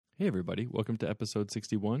Hey everybody, welcome to episode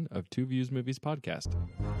 61 of Two Views Movies Podcast.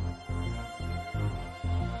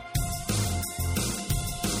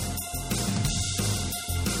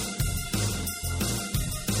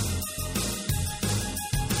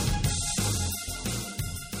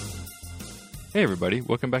 Hey everybody,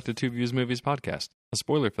 welcome back to Two Views Movies Podcast, a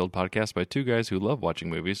spoiler-filled podcast by two guys who love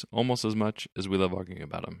watching movies almost as much as we love arguing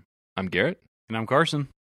about them. I'm Garrett. And I'm Carson.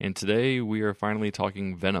 And today we are finally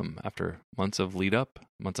talking Venom after months of lead up,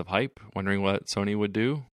 months of hype, wondering what Sony would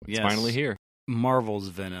do. It's finally here. Marvel's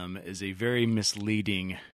Venom is a very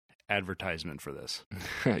misleading advertisement for this.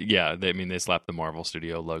 Yeah, they slapped the Marvel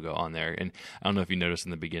Studio logo on there. And I don't know if you noticed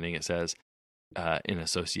in the beginning it says in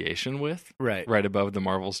association with, right above the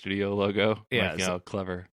Marvel Studio logo. Yeah, like, you know,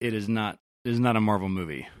 clever. It is not a Marvel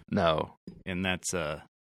movie. No. And that's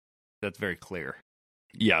very clear.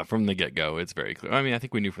 Yeah, from the get-go, it's very clear. I mean, I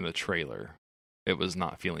think we knew from the trailer it was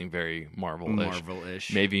not feeling very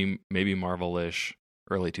Marvel-ish. Maybe Marvel-ish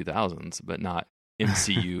early 2000s, but not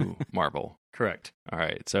MCU Marvel. Correct. All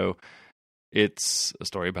right, so it's a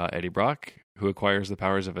story about Eddie Brock, who acquires the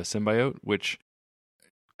powers of a symbiote, which,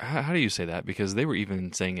 how do you say that? Because they were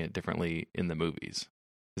even saying it differently in the movies.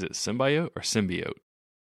 Is it symbiote or symbiote?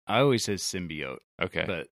 I always say symbiote. Okay.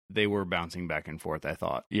 But they were bouncing back and forth, I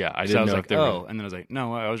thought. Yeah, I didn't know if they were... and then I was like,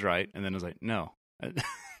 no, I was right. And then I was like, no.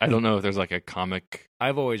 I don't know if there's like a comic...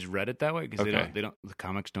 I've always read it that way because the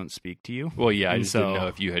comics don't speak to you. Well, yeah, I just didn't know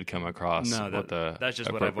if you had come across that's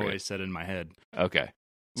just what I've always said in my head. Okay.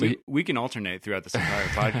 So we can alternate throughout this entire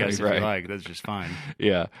podcast if you like. That's just fine.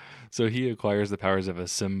 Yeah. So he acquires the powers of a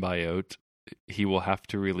symbiote. He will have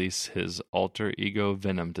to release his alter ego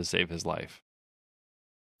Venom to save his life.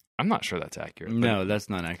 I'm not sure that's accurate. No, that's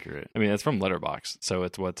not accurate. I mean, it's from Letterboxd, so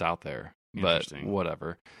it's what's out there. But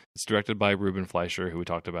whatever. It's directed by Ruben Fleischer, who we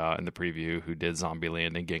talked about in the preview, who did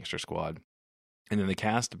Zombieland and Gangster Squad. And then the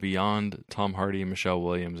cast beyond Tom Hardy, Michelle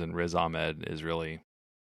Williams, and Riz Ahmed is really...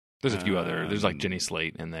 There's a few other... There's like Jenny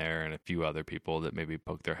Slate in there and a few other people that maybe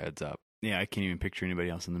poke their heads up. Yeah, I can't even picture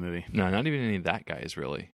anybody else in the movie. No, not even any of that guys,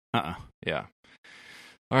 really. Yeah.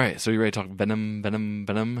 All right, so you ready to talk Venom?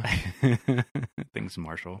 Thanks,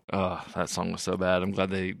 Marshall. Oh, that song was so bad. I'm glad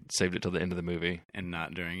they saved it till the end of the movie. And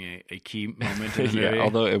not during a key moment in the movie. Yeah,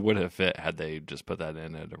 although it would have fit had they just put that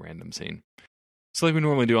in at a random scene. So like we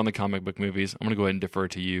normally do on the comic book movies, I'm going to go ahead and defer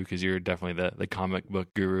to you because you're definitely the comic book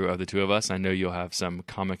guru of the two of us. I know you'll have some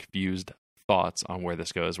comic-fused thoughts on where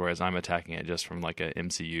this goes, whereas I'm attacking it just from like a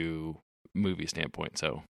MCU movie standpoint.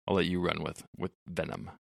 So I'll let you run with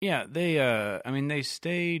Venom. Yeah, they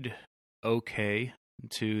stayed okay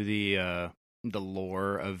to the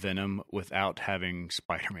lore of Venom without having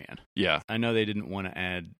Spider-Man. Yeah. I know they didn't want to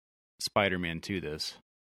add Spider-Man to this.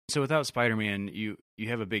 So without Spider-Man, you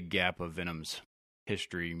have a big gap of Venom's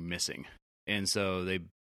history missing. And so they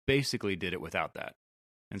basically did it without that.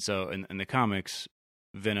 And so in the comics,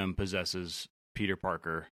 Venom possesses Peter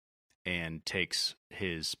Parker and takes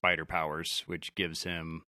his spider powers, which gives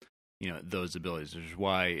him those abilities, which is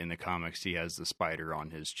why in the comics he has the spider on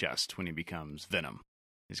his chest when he becomes Venom,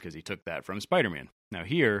 is because he took that from Spider-Man. Now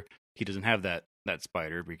here, he doesn't have that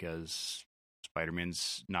spider because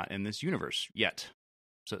Spider-Man's not in this universe yet.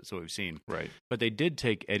 So we've seen. Right. But they did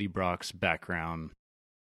take Eddie Brock's background.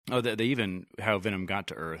 Oh, they even, how Venom got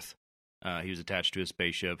to Earth. He was attached to a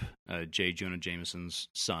spaceship, J. Jonah Jameson's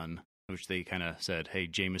son, which they kind of said, hey,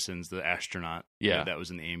 Jameson's the astronaut. Yeah. That was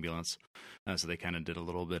in the ambulance. So they kind of did a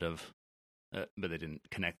little bit of, but they didn't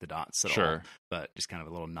connect the dots at all. Sure. But just kind of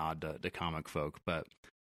a little nod to comic folk. But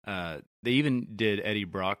they even did Eddie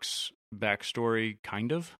Brock's backstory,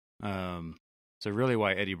 kind of. So really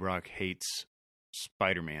why Eddie Brock hates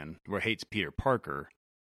Spider-Man, or hates Peter Parker.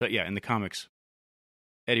 But yeah, in the comics,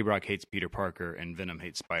 Eddie Brock hates Peter Parker and Venom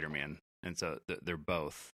hates Spider-Man. And so they're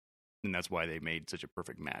both. And that's why they made such a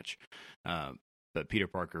perfect match. But Peter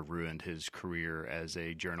Parker ruined his career as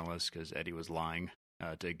a journalist because Eddie was lying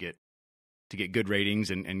to get good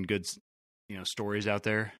ratings and good stories out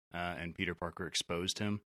there. And Peter Parker exposed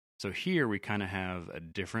him. So here we kind of have a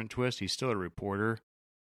different twist. He's still a reporter,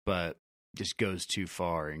 but just goes too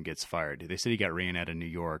far and gets fired. They said he got ran out of New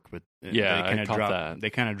York, but I caught that. They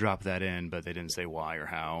kind of dropped that in, but they didn't say why or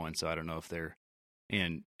how. And so I don't know if they're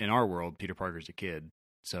in our world. Peter Parker's a kid.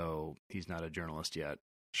 So he's not a journalist yet.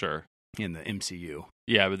 Sure. In the MCU.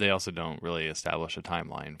 Yeah, but they also don't really establish a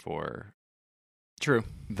timeline for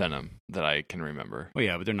Venom that I can remember. Well,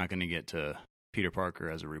 yeah, but they're not going to get to Peter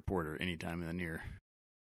Parker as a reporter anytime in the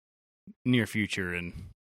near future in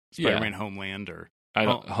Spider-Man Homeland or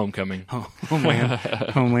Homecoming.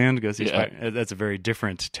 Homeland. Go see Spider-Man. That's a very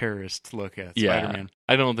different terrorist look at Spider-Man.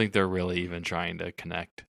 I don't think they're really even trying to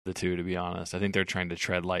connect the two, to be honest. I think they're trying to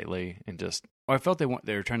tread lightly and just Well, I felt they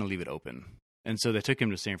were trying to leave it open, and so they took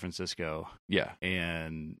him to San Francisco, yeah.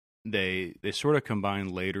 and they sort of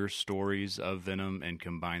combined later stories of Venom and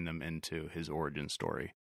combined them into his origin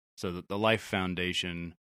story. So the Life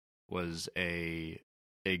Foundation was a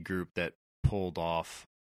group that pulled off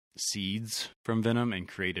seeds from Venom and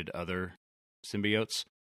created other symbiotes.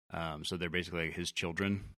 So they're basically like his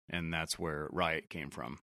children, and that's where Riot came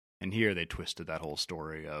from. And here they twisted that whole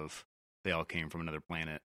story of they all came from another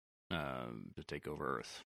planet to take over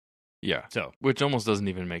Earth. Yeah. So, which almost doesn't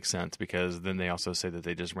even make sense, because then they also say that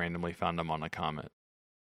they just randomly found them on a comet.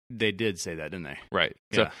 they did say that, didn't they? Right.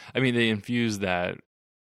 Yeah. So, I mean, they infused that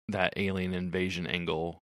alien invasion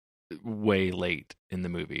angle way late in the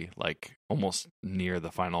movie, like almost near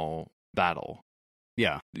the final battle.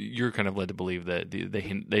 Yeah. You're kind of led to believe that they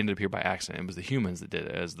ended up here by accident. It was the humans that did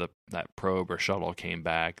it. As that probe or shuttle came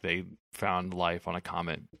back, they found life on a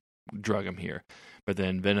comet, drug them here. But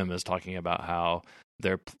then Venom is talking about how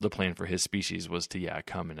the plan for his species was to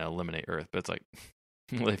come and eliminate Earth. But it's like,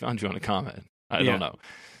 well, they found you on a comet. I don't know.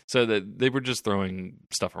 So that they were just throwing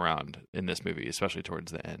stuff around in this movie, especially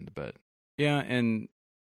towards the end. But yeah, and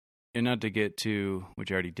not to get too,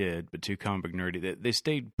 which I already did, but too comic book nerdy, they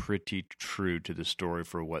stayed pretty true to the story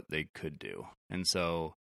for what they could do. And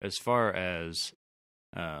so as far as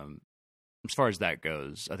that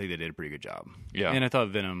goes, I think they did a pretty good job. Yeah. And I thought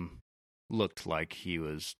Venom looked like he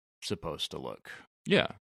was supposed to look. Yeah.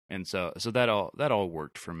 And so that all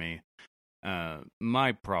worked for me.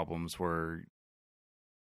 My problems were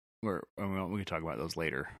we can talk about those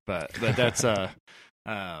later, but that's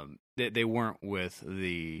they weren't with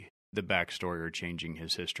the backstory or changing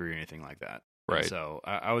his history or anything like that. Right. And so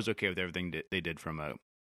I was okay with everything they did from a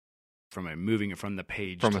moving it from the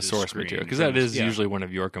page from to a the source screen. material, because that is usually one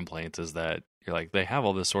of your complaints, is that you're like, they have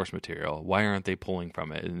all this source material, why aren't they pulling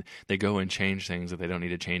from it? And they go and change things that they don't need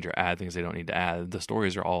to change, or add things they don't need to add. The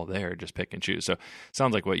stories are all there, just pick and choose. So it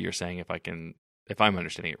sounds like what you're saying, if I'm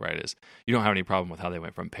understanding it right, is you don't have any problem with how they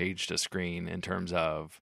went from page to screen in terms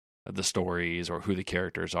of the stories or who the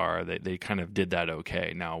characters are. They kind of did that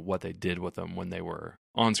okay. Now, what they did with them when they were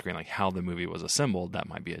on screen, like how the movie was assembled, that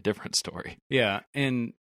might be a different story. Yeah,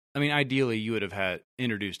 and I mean, ideally, you would have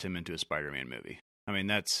introduced him into a Spider-Man movie. I mean,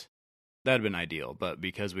 that'd have been ideal, but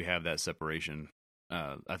because we have that separation,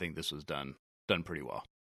 I think this was done pretty well.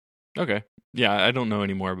 Okay. Yeah, I don't know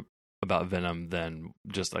any more about Venom than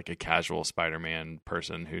just like a casual Spider-Man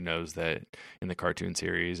person who knows that in the cartoon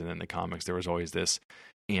series and in the comics, there was always this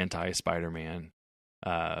anti-Spider-Man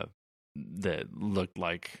that looked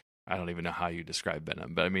like, I don't even know how you describe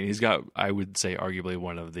Venom, but I mean, he's got, I would say, arguably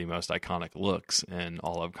one of the most iconic looks in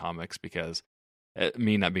all of comics, because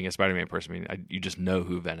me not being a Spider-Man person, you just know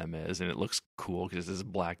who Venom is, and it looks cool because it's this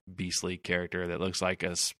black beastly character that looks like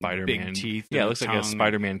a Spider-Man. Big teeth. Yeah, it looks like a tongue.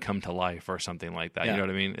 Spider-Man come to life or something like that. Yeah. You know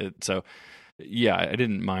what I mean? So, yeah, I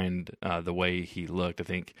didn't mind the way he looked, I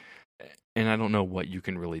think. And I don't know what you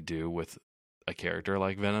can really do with a character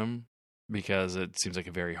like Venom, because it seems like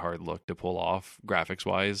a very hard look to pull off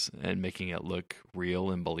graphics-wise and making it look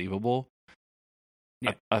real and believable.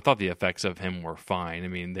 Yeah. I thought the effects of him were fine. I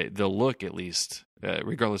mean, the look, at least,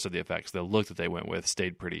 regardless of the effects, the look that they went with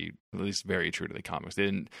stayed pretty, at least very true to the comics. They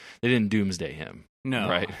didn't doomsday him. No.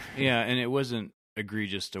 Right. Yeah, and it wasn't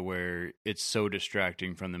egregious to where it's so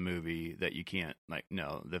distracting from the movie that you can't, like,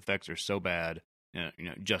 no, the effects are so bad,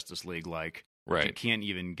 Justice League like, Right. you can't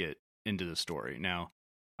even get into the story. Now,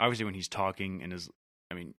 obviously when he's talking and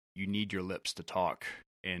you need your lips to talk,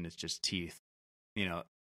 and it's just teeth,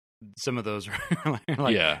 some of those are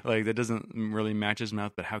like that doesn't really match his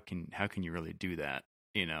mouth, but how can you really do that,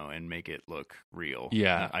 and make it look real?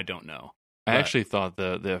 Yeah. I don't know. I actually thought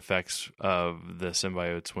the effects of the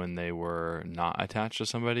symbiotes when they were not attached to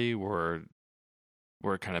somebody were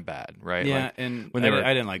kind of bad, right? Yeah, like, and when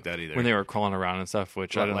I didn't like that either. when they were crawling around and stuff,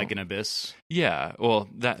 which I don't like an abyss. Yeah, well,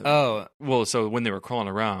 that. Oh, well, so when they were crawling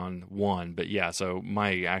around, but yeah. So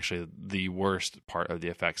the worst part of the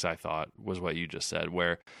effects, I thought, was what you just said,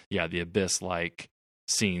 where the abyss like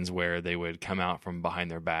scenes where they would come out from behind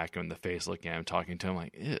their back and the face looking at him, talking to him,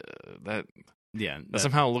 like, ew, that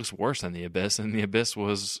somehow looks worse than the abyss, and the abyss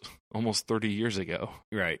was almost 30 years ago.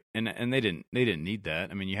 Right, and they didn't need that.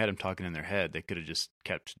 I mean, you had them talking in their head; they could have just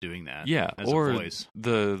kept doing that. Yeah, as or a voice.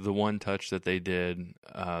 the one touch that they did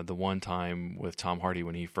the one time with Tom Hardy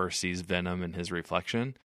when he first sees Venom in his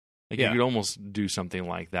reflection, Like Yeah. you could almost do something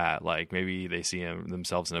like that. Like maybe they see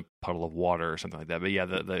themselves in a puddle of water or something like that. But yeah,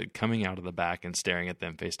 the coming out of the back and staring at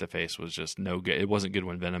them face to face was just no good. It wasn't good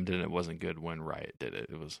when Venom did it. It wasn't good when Riot did it.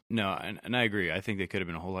 It was No, and I agree. I think they could have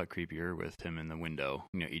been a whole lot creepier with him in the window.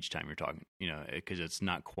 Each time you're talking, because it's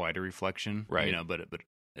not quite a reflection, Right. But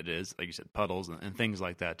it is, like you said, puddles and things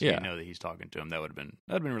like that. Too. Yeah. You know that he's talking to him. That would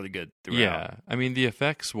have been really good throughout. yeah. I mean, the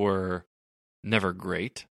effects were never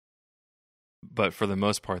great, but for the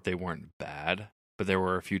most part, they weren't bad. But there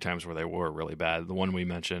were a few times where they were really bad. The one we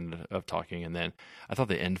mentioned of talking, and then I thought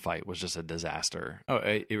the end fight was just a disaster. Oh,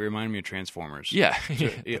 it reminded me of Transformers. Yeah,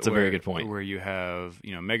 it's a very good point. Where you have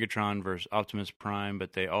Megatron versus Optimus Prime,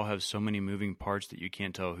 but they all have so many moving parts that you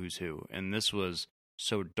can't tell who's who. And this was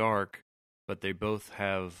so dark, but they both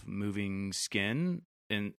have moving skin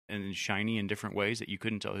and shiny in different ways that you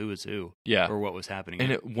couldn't tell who was who. Yeah, or what was happening.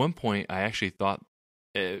 And at one point, I actually thought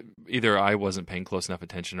either I wasn't paying close enough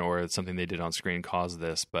attention or something they did on screen caused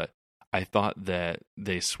this, but I thought that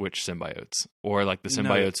they switched symbiotes or like the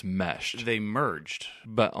symbiotes meshed. They merged,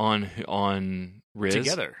 but on Riz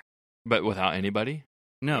together, but without anybody.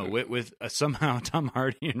 No, with somehow Tom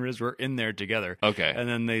Hardy and Riz were in there together. Okay, and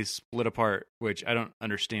then they split apart, which I don't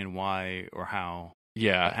understand why or how.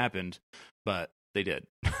 Yeah, that happened, but they did.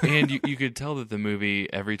 And you could tell that the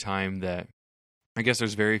movie, every time that, I guess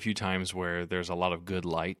there's very few times where there's a lot of good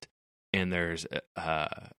light and there's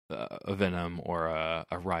a Venom or a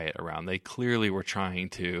Riot around. They clearly were trying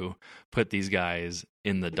to put these guys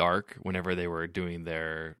in the dark whenever they were doing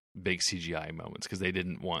their big CGI moments because they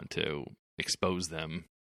didn't want to expose them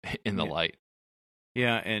in the light.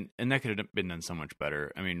 Yeah, and that could have been done so much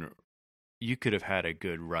better. I mean, you could have had a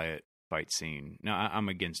good Riot fight scene. Now, I'm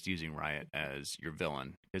against using Riot as your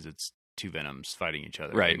villain because it's two Venoms fighting each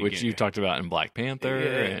other. Right, which you've talked about in Black Panther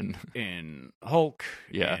and Hulk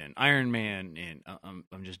yeah. and Iron Man. And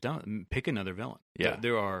I'm just done. Pick another villain. Yeah.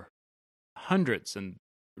 There are hundreds and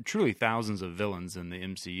truly thousands of villains in the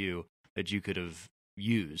MCU that you could have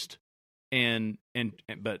used.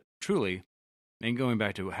 But truly, and going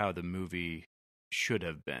back to how the movie should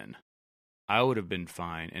have been, I would have been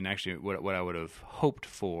fine. And actually, what I would have hoped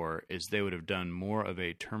for is they would have done more of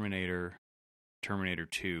a Terminator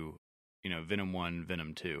 2, Venom 1,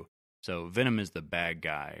 Venom 2. So Venom is the bad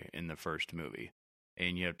guy in the first movie.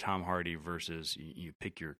 And you have Tom Hardy versus, you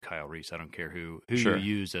pick your Kyle Reese. I don't care who Sure.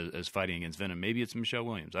 you use as fighting against Venom. Maybe it's Michelle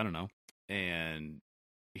Williams. I don't know. And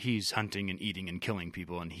he's hunting and eating and killing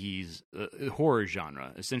people. And he's horror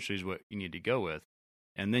genre, essentially, is what you need to go with.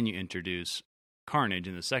 And then you introduce Carnage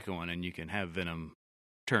in the second one, and you can have Venom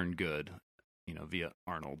turn good, via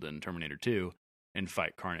Arnold and Terminator 2, and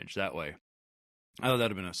fight Carnage that way. I thought that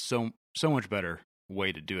would have been a so much better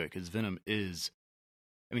way to do it, because Venom is,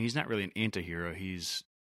 he's not really an anti-hero. He's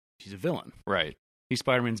a villain. Right. He's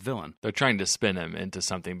Spider-Man's villain. They're trying to spin him into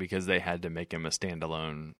something because they had to make him a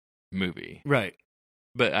standalone movie. Right.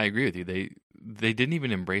 But I agree with you. They didn't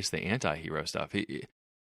even embrace the anti-hero stuff.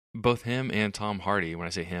 Both him and Tom Hardy, when I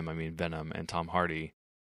say him, I mean Venom and Tom Hardy,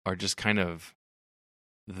 are just kind of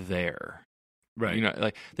there. Right.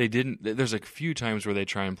 Like they didn't, there's a few times where they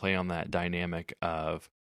try and play on that dynamic of,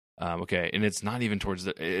 okay, and it's not even towards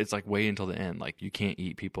it's like way until the end. Like you can't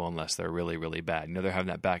eat people unless they're really, really bad. They're having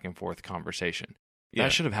that back and forth conversation. Yeah.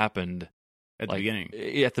 That should have happened at the beginning.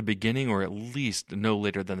 At the beginning, or at least no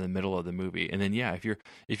later than the middle of the movie. And then, yeah,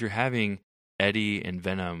 if you're having Eddie and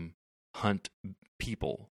Venom hunt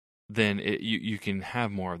people, then you can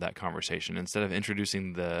have more of that conversation instead of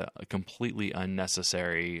introducing the completely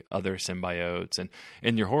unnecessary other symbiotes.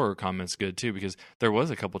 And your horror comment's good too, because there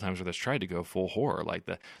was a couple times where they tried to go full horror, like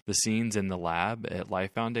the scenes in the lab at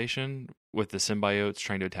Life Foundation with the symbiotes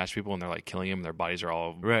trying to attach people and they're like killing them and their bodies are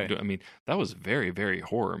all right. I mean, that was very, very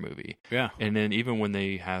horror movie. Yeah. And then even when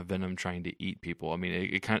they have Venom trying to eat people, I mean,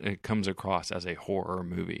 it comes across as a horror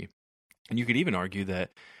movie. And you could even argue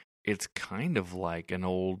that it's kind of like an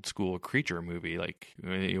old school creature movie, like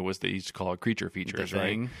it was they used to call it creature features,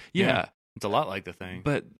 right? Yeah, it's a lot like The Thing.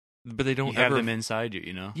 But they don't have them inside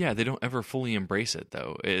you, Yeah, they don't ever fully embrace it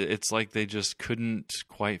though. It's like they just couldn't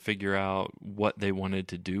quite figure out what they wanted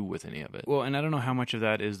to do with any of it. Well, and I don't know how much of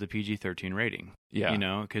that is the PG-13 rating. Yeah,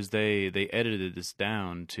 because they edited this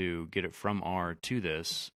down to get it from R to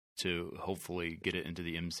this to hopefully get it into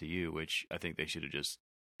the MCU, which I think they should have just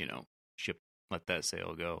let that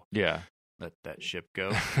sail go. Yeah. Let that ship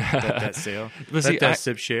go. Let that sail. But let that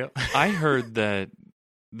ship sail. I heard that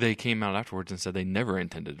they came out afterwards and said they never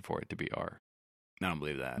intended for it to be R. I don't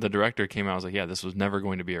believe that. The director came out and was like, yeah, this was never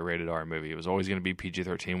going to be a rated R movie. It was always going to be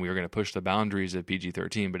PG-13. We were going to push the boundaries of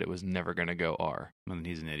PG-13, but it was never going to go R. Well, then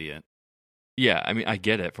he's an idiot. Yeah, I mean, I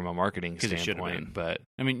get it from a marketing 'Cause it should have standpoint, been. but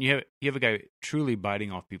I mean, you have a guy truly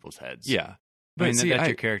biting off people's heads. yeah. I mean, see, that's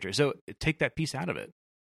your character. So take that piece out of it.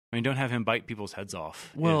 I mean, don't have him bite people's heads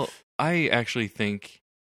off. Well, I actually think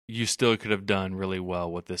you still could have done really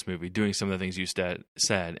well with this movie, doing some of the things you said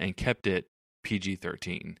and kept it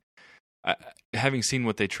PG-13. Having seen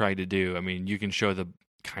what they tried to do, I mean, you can show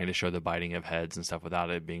the biting of heads and stuff without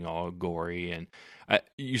it being all gory, and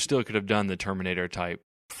you still could have done the Terminator type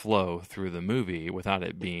flow through the movie without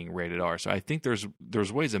it being rated R. So I think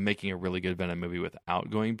there's ways of making a really good Venom movie without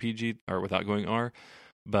going PG or without going R.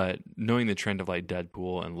 But knowing the trend of like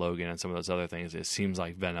Deadpool and Logan and some of those other things, it seems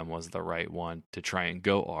like Venom was the right one to try and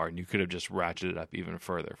go R, and you could have just ratcheted it up even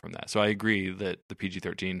further from that. So I agree that the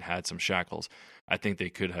PG-13 had some shackles. I think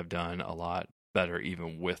they could have done a lot better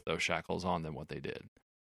even with those shackles on than what they did.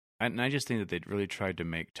 And I just think that they really tried to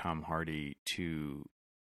make Tom Hardy too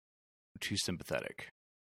sympathetic,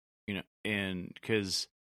 and because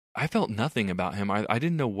I felt nothing about him. I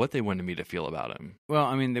didn't know what they wanted me to feel about him. Well,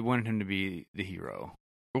 I mean, they wanted him to be the hero.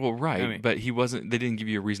 Well, right, I mean, but he wasn't. They didn't give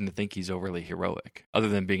you a reason to think he's overly heroic, other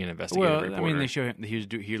than being an investigative reporter. I mean, they show him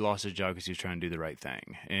he lost his job because he was trying to do the right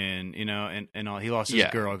thing, and he lost his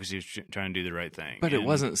girl because he was trying to do the right thing. But it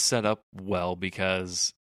wasn't set up well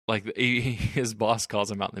because, like, his boss calls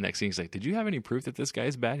him out in the next scene. He's like, "Did you have any proof that this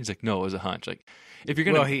guy's bad?" He's like, "No, it was a hunch." Like, if you're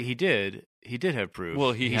gonna, well, he did have proof.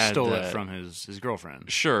 Well, he stole it from his girlfriend.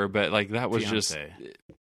 Sure, but like that was Fiancé. just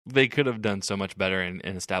they could have done so much better in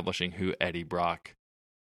establishing who Eddie Brock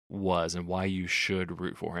was and why you should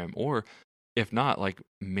root for him, or if not, like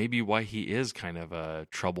maybe why he is kind of a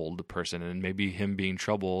troubled person, and maybe him being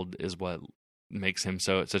troubled is what makes him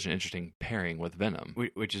such an interesting pairing with Venom,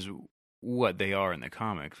 which is what they are in the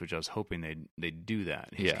comics. Which I was hoping they'd do that.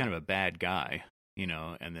 He's kind of a bad guy,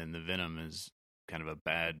 and then the Venom is kind of a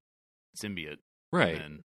bad symbiote, right?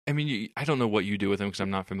 And I mean, I don't know what you do with him because I'm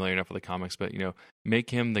not familiar enough with the comics, but make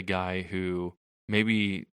him the guy who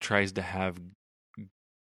maybe tries to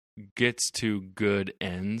gets to good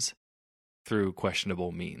ends through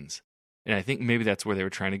questionable means. And I think maybe that's where they were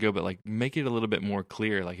trying to go, but like make it a little bit more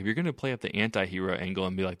clear. Like if you're going to play up the anti-hero angle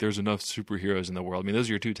and be like, there's enough superheroes in the world. I mean, those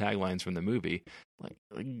are your two taglines from the movie. Like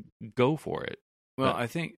go for it. Well, I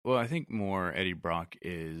think more Eddie Brock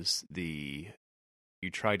is you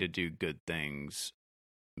try to do good things,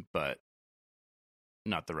 but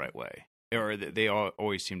not the right way. Or they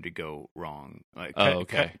always seem to go wrong. Like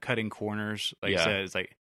cutting corners. Like I said, it's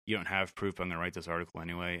like, you don't have proof. I'm going to write this article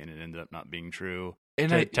anyway, and it ended up not being true. And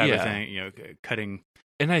type of thing, cutting.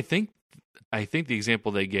 And I think the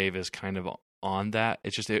example they gave is kind of on that.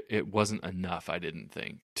 It's just it wasn't enough. I didn't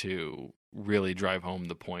think to really drive home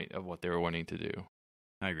the point of what they were wanting to do.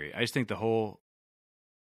 I agree. I just think the whole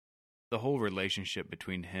relationship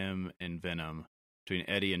between him and Venom, between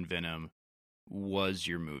Eddie and Venom, was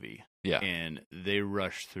your movie. Yeah, and they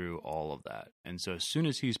rushed through all of that. And so as soon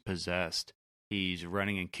as he's possessed, he's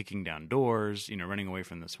running and kicking down doors, running away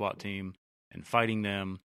from the SWAT team and fighting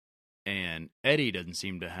them. And Eddie doesn't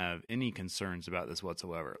seem to have any concerns about this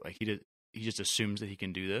whatsoever. Like he just assumes that he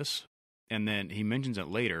can do this. And then he mentions it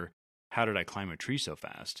later. How did I climb a tree so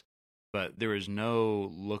fast? But there is no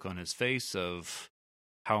look on his face of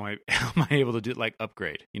how am I able to do like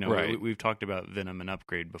Upgrade? Right. We've talked about Venom and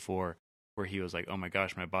Upgrade before, where he was like, "Oh my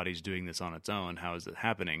gosh, my body's doing this on its own. How is it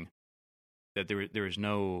happening?" That there was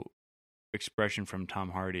no expression from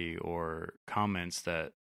Tom Hardy or comments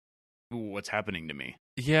that what's happening to me.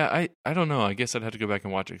 Yeah, I don't know. I guess I'd have to go back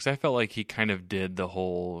and watch it because I felt like he kind of did the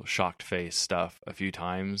whole shocked face stuff a few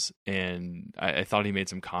times, and I thought he made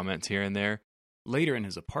some comments here and there. Later in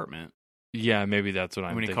his apartment. Yeah, maybe that's what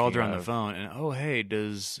I'm when thinking. He called her on of. the phone, and oh hey,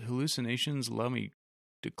 does hallucinations allow me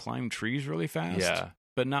to climb trees really fast? Yeah.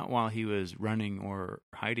 But not while he was running or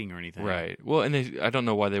hiding or anything. Right. Well, and I don't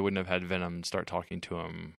know why they wouldn't have had Venom start talking to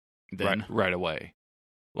him right away.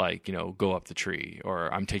 Like, go up the tree,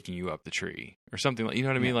 or I'm taking you up the tree, or something like, you know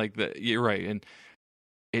what I mean? Like, you're right. And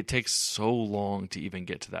it takes so long to even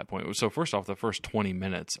get to that point. So first off, the first 20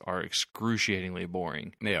 minutes are excruciatingly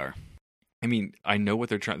boring. They are. I mean, I know what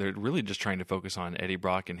they're trying. They're really just trying to focus on Eddie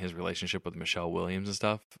Brock and his relationship with Michelle Williams and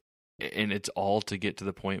stuff. And it's all to get to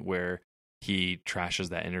the point where he trashes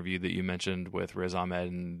that interview that you mentioned with Riz Ahmed,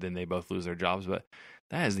 and then they both lose their jobs. But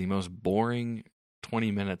that is the most boring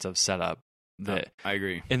 20 minutes of setup. I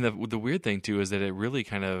agree. And the weird thing too is that it really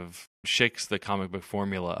kind of shakes the comic book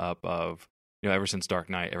formula up of, ever since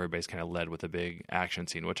Dark Knight, everybody's kind of led with a big action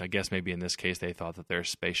scene, which I guess maybe in this case they thought that their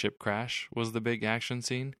spaceship crash was the big action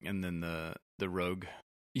scene. And then the rogue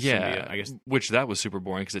Yeah, symbiote, I guess. which that was super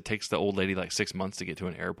boring because it takes the old lady like 6 months to get to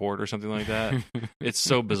an airport or something like that. It's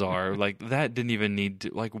so bizarre. Like that didn't even need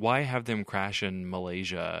to. Like, why have them crash in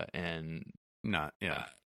Malaysia and Not, yeah.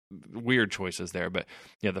 weird choices there? But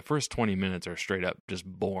yeah, the first 20 minutes are straight up just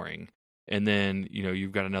boring, and then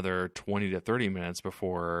you've got another 20 to 30 minutes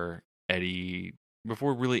before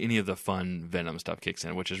really any of the fun Venom stuff kicks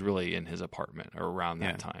in, which is really in his apartment or around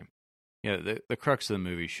that time. Yeah, the crux of the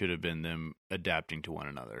movie should have been them adapting to one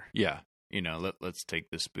another. Yeah. Let's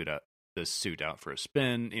take this suit out for a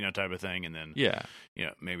spin, type of thing, and then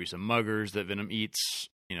maybe some muggers that Venom eats,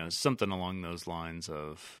 something along those lines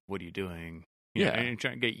of what are you doing? And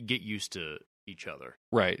trying to get used to each other.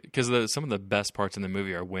 Right, because some of the best parts in the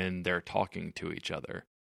movie are when they're talking to each other.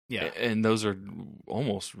 Yeah, and those are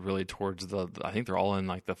almost really towards I think they're all in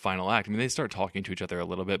like the final act. I mean, they start talking to each other a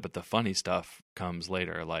little bit, but the funny stuff comes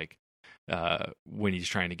later, like when he's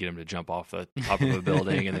trying to get him to jump off the top of a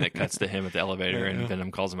building, and then it cuts to him at the elevator, and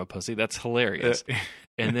Venom calls him a pussy. That's hilarious.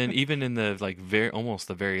 And then even in the almost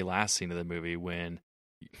the very last scene of the movie, when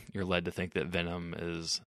you're led to think that Venom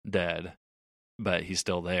is dead, but he's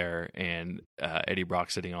still there, and Eddie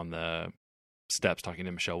Brock sitting on the steps talking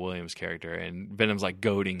to Michelle Williams' character, and Venom's like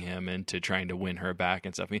goading him into trying to win her back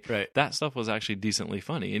and stuff. I mean, that stuff was actually decently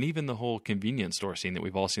funny. And even the whole convenience store scene that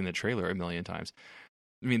we've all seen in the trailer a million times,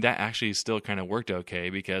 I mean, that actually still kind of worked okay,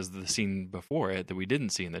 because the scene before it that we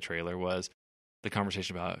didn't see in the trailer was the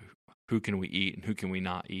conversation about who can we eat and who can we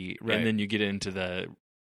not eat. Right. And then you get into the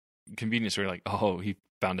convenience store, like, oh, he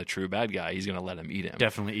found a true bad guy, he's going to let him eat him.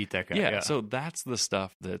 Definitely eat that guy. Yeah, so that's the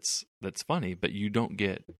stuff that's funny, but you don't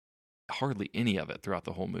get hardly any of it throughout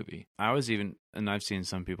the whole movie. I've seen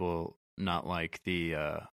some people not like the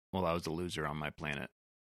I was a loser on my planet,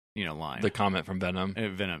 line. The comment from Venom.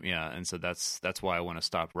 Venom, yeah. And so that's why I want to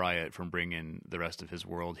stop Riot from bringing the rest of his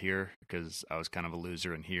world here, because I was kind of a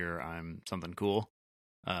loser, and here I'm something cool,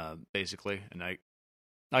 basically. And I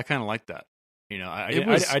kind of like that.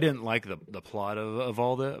 I didn't like the plot of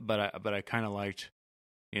all that, but I kind of liked,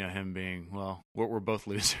 him being, well, we're both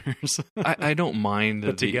losers. I don't mind.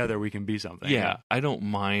 But together we can be something. Yeah, I don't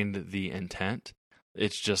mind the intent.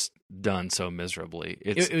 It's just done so miserably.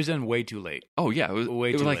 It was done way too late. Oh yeah, it was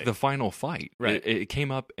like late. The final fight. Right, it came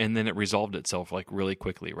up and then it resolved itself like really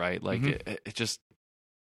quickly. Right, like it just.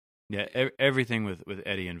 Yeah, everything with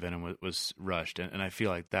Eddie and Venom was rushed, and I feel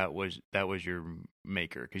like that was your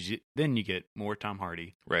maker, because then you get more Tom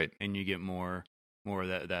Hardy, right, and you get more of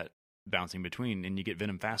that bouncing between, and you get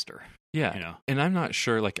Venom faster. Yeah, and I'm not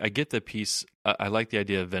sure. Like, I get the piece. I like the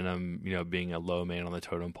idea of Venom, being a low man on the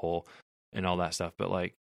totem pole and all that stuff, but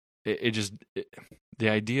like, the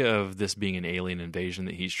idea of this being an alien invasion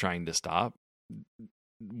that he's trying to stop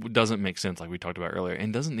doesn't make sense, like we talked about earlier,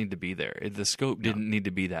 and doesn't need to be there. The scope didn't need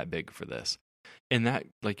to be that big for this. And that,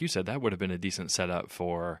 like you said, that would have been a decent setup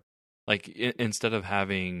for, like, instead of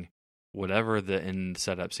having whatever the end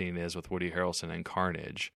setup scene is with Woody Harrelson and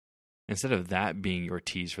Carnage, instead of that being your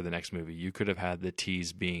tease for the next movie, you could have had the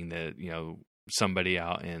tease being that, somebody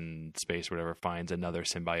out in space or whatever finds another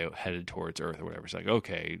symbiote headed towards Earth or whatever. It's like,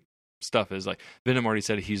 okay, stuff is like, Venom already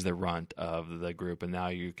said he's the runt of the group, and now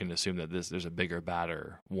you can assume that there's a bigger,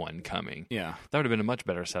 badder one coming. Yeah, that would have been a much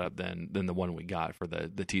better setup than the one we got for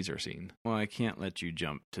the teaser scene. Well, I can't let you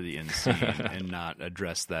jump to the end scene and not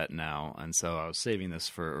address that now, and so I was saving this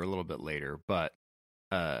for a little bit later. But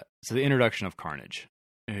so the introduction of Carnage,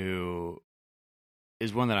 who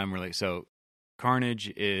is one that I'm really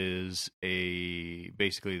Carnage is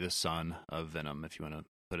basically the son of Venom, if you want to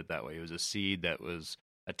put it that way. It was a seed that was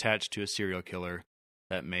attached to a serial killer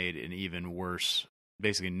that made an even worse,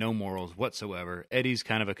 basically no morals whatsoever. Eddie's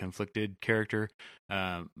kind of a conflicted character,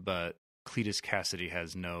 but Cletus Cassidy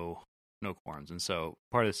has no qualms, and so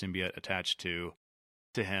part of the symbiote attached to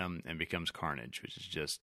him and becomes Carnage, which is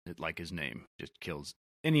just like his name, just kills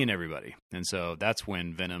any and everybody. And so that's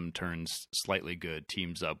when Venom turns slightly good,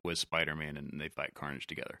 teams up with Spider-Man, and they fight Carnage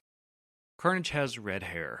together. Carnage has red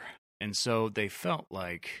hair, and so they felt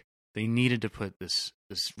like they needed to put this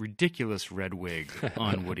ridiculous red wig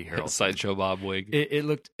on Woody Harrelson. Sideshow Bob wig. It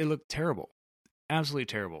looked terrible, absolutely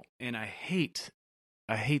terrible. And I hate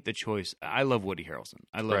the choice. I love Woody Harrelson.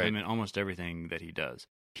 I love him in almost everything that he does.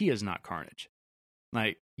 He is not Carnage.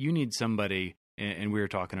 Like, you need somebody, and we were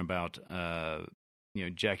talking about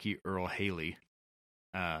Jackie Earle Haley.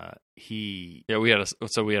 We had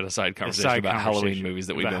a side conversation about Halloween movies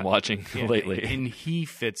that we've been watching lately, and he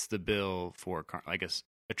fits the bill for, I guess,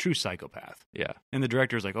 a true psychopath. Yeah. And the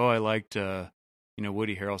director was like, "Oh, I liked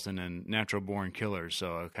Woody Harrelson and Natural Born Killers,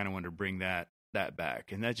 so I kind of wanted to bring that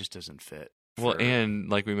back," and that just doesn't fit. Well, and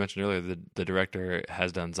like we mentioned earlier, the director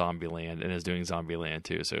has done Zombieland and is doing Zombieland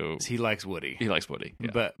too. So he likes Woody. He likes Woody.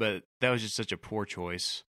 Yeah. But that was just such a poor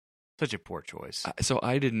choice. Such a poor choice. So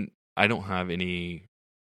I don't have any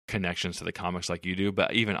connections to the comics like you do,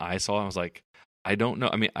 but even I saw it, I was like, I don't know.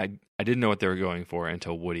 I mean, I didn't know what they were going for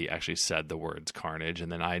until Woody actually said the words Carnage,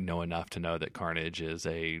 and then I know enough to know that Carnage is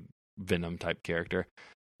a Venom type character.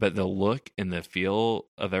 But the look and the feel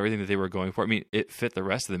of everything that they were going for, I mean, it fit the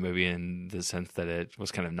rest of the movie in the sense that it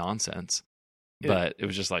was kind of nonsense. But it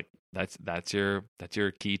was just like that's your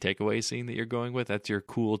key takeaway scene that you're going with. That's your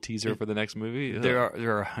cool teaser for the next movie. There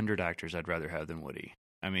are 100 actors I'd rather have than Woody.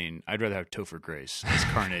 I mean, I'd rather have Topher Grace as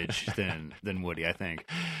Carnage than Woody, I think.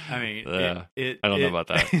 I mean, I don't know about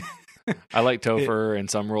that. I like Topher in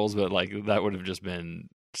some roles, but like that would have just been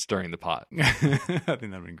stirring the pot. I think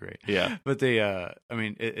that'd have been great. Yeah. But they, I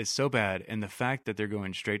mean, it's so bad. And the fact that they're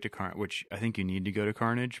going straight to Carnage, which I think you need to go to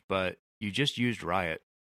Carnage, but you just used Riot.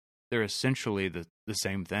 They're essentially the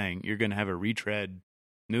same thing. You're going to have a retread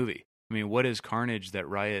movie. I mean, what is Carnage that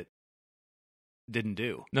Riot didn't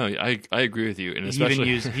do? No, I agree with you, and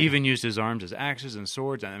especially he even used his arms as axes and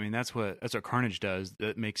swords. I mean, that's what Carnage does.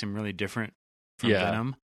 That makes him really different from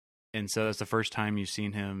Venom. And so that's the first time you've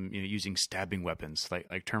seen him, using stabbing weapons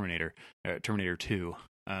like Terminator 2,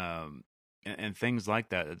 and things like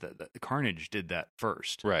that. The Carnage did that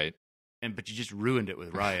first, right? But you just ruined it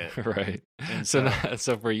with Riot, right? And so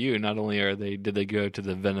for you, not only did they go to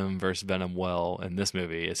the Venom versus Venom well in this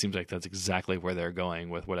movie, it seems like that's exactly where they're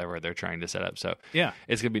going with whatever they're trying to set up. So yeah,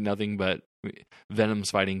 it's gonna be nothing but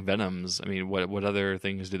Venoms fighting Venoms. I mean, what other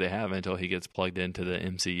things do they have until he gets plugged into the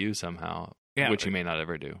MCU somehow? Yeah, which he may not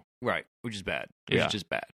ever do. Right, which is bad. Which is just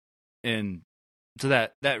bad. And so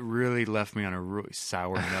that really left me on a really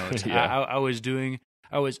sour note. I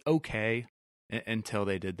was okay until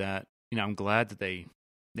they did that. I'm glad that they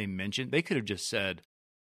mentioned. They could have just said,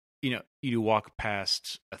 you walk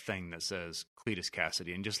past a thing that says Cletus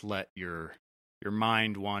Cassidy and just let your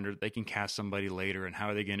mind wander. They can cast somebody later, and how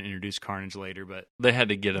are they going to introduce Carnage later? But they had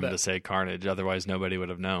to get him to say Carnage, otherwise nobody would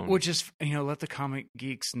have known. Which is, let the comic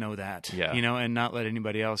geeks know that, and not let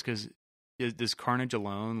anybody else, because does Carnage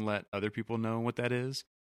alone let other people know what that is?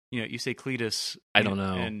 You say Cletus. I don't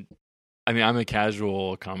know. And I mean, I'm a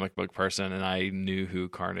casual comic book person, and I knew who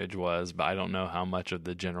Carnage was, but I don't know how much of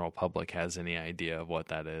the general public has any idea of what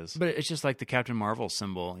that is. But it's just like the Captain Marvel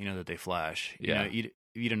symbol, that they flash.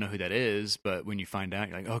 You don't know who that is, but when you find out,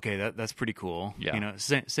 you're like, okay, that's pretty cool. Yeah.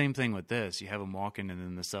 Same thing with this. You have them walking, and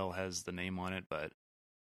then the cell has the name on it, but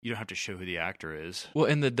you don't have to show who the actor is. Well,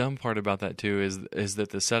 and the dumb part about that too is that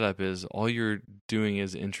the setup is all you're doing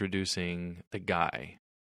is introducing the guy,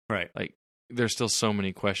 right? Like, there's still so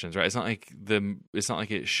many questions, right? It's not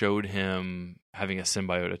like it showed him having a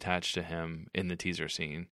symbiote attached to him in the teaser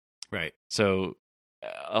scene, right? So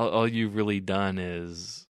all you've really done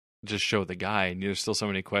is just show the guy, and there's still so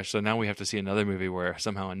many questions. So now we have to see another movie where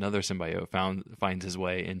somehow another symbiote finds his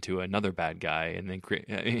way into another bad guy, and then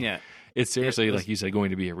it's seriously, like you said, going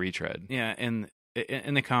to be a retread. Yeah, and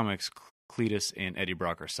in the comics, Cletus and Eddie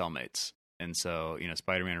Brock are cellmates, and so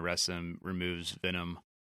Spider-Man arrests him, removes Venom,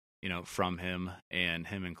 from him, and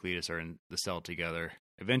Cletus are in the cell together.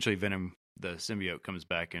 Eventually, Venom, the symbiote, comes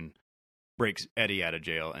back and breaks Eddie out of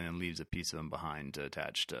jail, and then leaves a piece of him behind to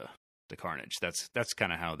attach to Carnage. That's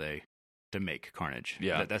kind of how to make Carnage.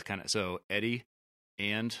 Yeah, that's kind of, so Eddie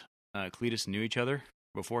and Cletus knew each other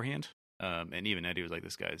beforehand, and even Eddie was like,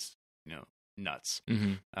 this guy's nuts,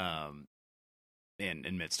 and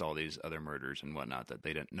amidst all these other murders and whatnot that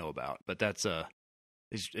they didn't know about. But that's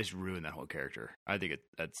it's ruined that whole character. I think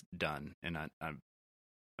that's done, and I'm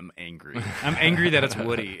angry. I'm angry that it's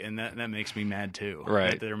Woody, and that makes me mad too.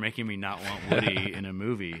 Right, that they're making me not want Woody in a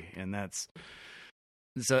movie, and that's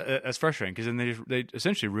frustrating, because then they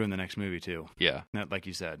essentially ruin the next movie too. Yeah, like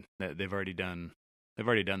you said, they've already done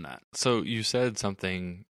that. So you said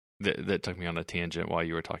something that took me on a tangent while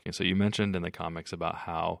you were talking. So you mentioned in the comics about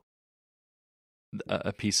how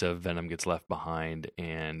a piece of Venom gets left behind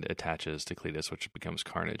and attaches to Cletus, which becomes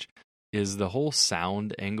Carnage. Is the whole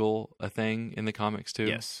sound angle a thing in the comics too?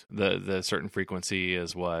 Yes. The certain frequency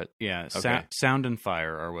is what? Yeah. Okay. Sound and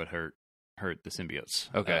fire are what hurt the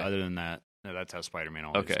symbiotes. Okay. Other than that, that's how Spider-Man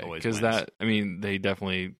always because they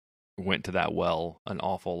definitely went to that well an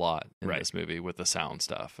awful lot in this movie with the sound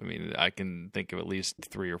stuff. I mean, I can think of at least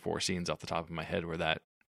 3 or 4 scenes off the top of my head where that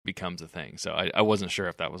becomes a thing. So I wasn't sure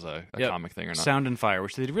if that was a comic thing or not. Sound and fire,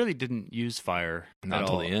 which they really didn't use fire not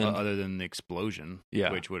until the end, other than the explosion,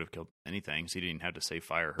 which would have killed anything. So you didn't have to say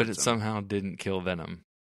fire. But it somehow didn't kill Venom.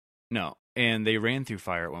 No, and they ran through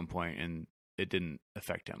fire at one point, and it didn't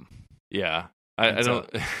affect him. Yeah, I don't.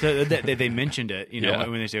 So they mentioned it, Yeah.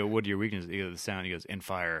 when they say, "What are your weaknesses?" He goes, the sound. He goes, "In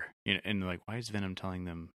fire." And they're like, why is Venom telling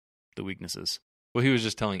them the weaknesses? Well, he was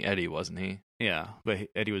just telling Eddie, wasn't he? Yeah, but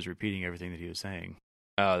Eddie was repeating everything that he was saying.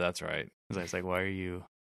 Oh, that's right. It's like, why are you?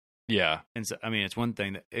 Yeah. And so, I mean, it's one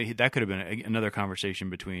thing that could have been another conversation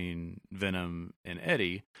between Venom and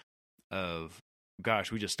Eddie of,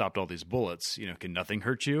 gosh, we just stopped all these bullets. Can nothing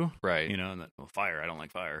hurt you? Right. And fire. I don't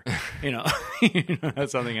like fire.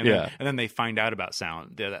 That's something. And then they find out about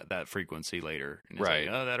sound, that frequency later. And it's right.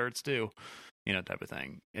 like, oh, that hurts too. Type of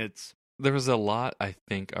thing. There was a lot, I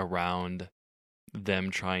think, around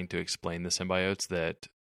them trying to explain the symbiotes that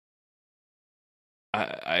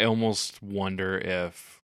I almost wonder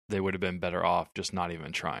if they would have been better off just not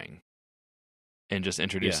even trying and just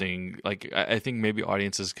introducing, I think maybe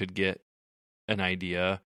audiences could get an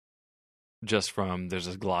idea just from there's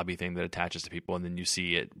this globby thing that attaches to people and then you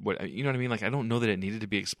see it. You know what I mean? I don't know that it needed to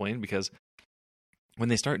be explained because when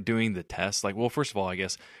they start doing the tests, first of all, I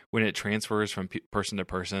guess when it transfers from person to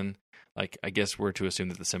person, I guess we're to assume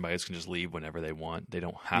that the symbiotes can just leave whenever they want. They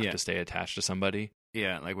don't have to stay attached to somebody.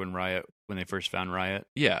 Yeah, like when they first found Riot.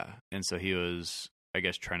 Yeah. And so he was, I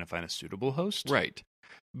guess, trying to find a suitable host. Right.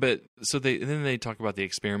 But so then they talk about the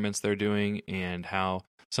experiments they're doing and how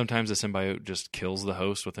sometimes the symbiote just kills the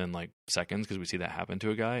host within seconds because we see that happen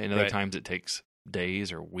to a guy. And other times it takes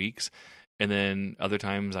days or weeks. And then other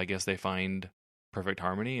times I guess they find perfect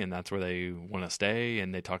harmony and that's where they want to stay.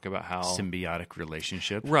 And they talk about how symbiotic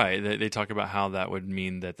relationship. Right. They talk about how that would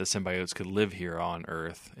mean that the symbiotes could live here on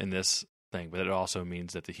Earth in this thing, but it also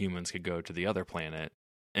means that the humans could go to the other planet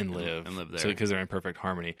and live there. So because they're in perfect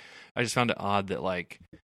harmony. I just found it odd that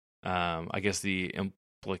I guess the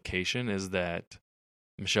implication is that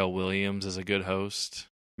Michelle Williams is a good host.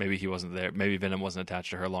 Maybe he wasn't there. Maybe Venom wasn't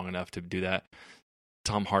attached to her long enough to do that.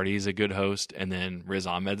 Tom Hardy's a good host, and then Riz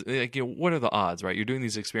Ahmed. What are the odds, right? You're doing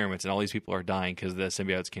these experiments, and all these people are dying because the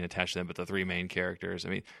symbiotes can't attach to them, but the three main characters.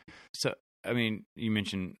 You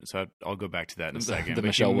mentioned, so I'll go back to that in a second. The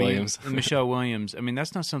Michelle Williams. Michelle Williams,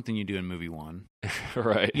 that's not something you do in movie one.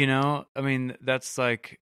 Right. That's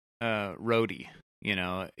like Rhodey.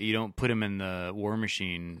 You don't put him in the War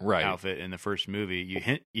Machine outfit in the first movie. You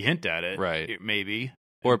hint at it. Right. Maybe.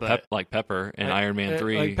 Or Pepper in Iron Man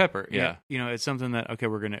 3. Like Pepper. Yeah. It's something that, okay,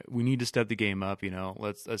 we need to step the game up,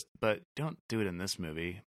 let's, but don't do it in this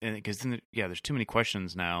movie. And because then, there's too many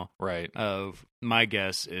questions now. Right. Of my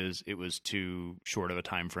guess is it was too short of a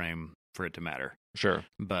time frame for it to matter. Sure.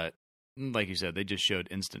 But like you said, they just showed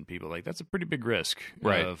instant people. That's a pretty big risk.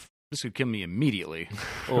 Right. Of this could kill me immediately.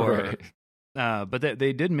 Or, but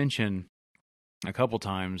they did mention a couple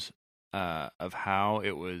times of how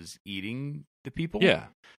it was eating the people. Yeah.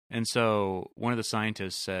 And so one of the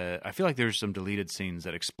scientists said, I feel like there's some deleted scenes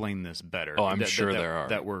that explain this better. Oh, I'm sure there are.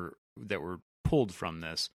 That were pulled from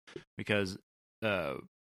this because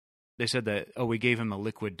they said that, we gave him a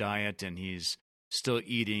liquid diet and he's still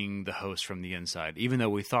eating the host from the inside, even though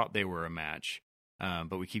we thought they were a match.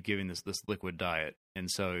 But we keep giving this liquid diet.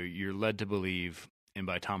 And so you're led to believe, and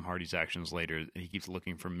by Tom Hardy's actions later, he keeps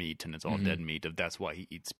looking for meat and it's all dead meat. That's why he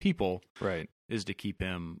eats people. Right. Is to keep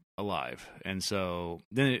him alive. And so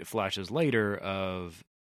then it flashes later of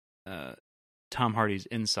Tom Hardy's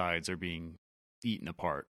insides are being eaten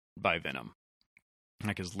apart by Venom,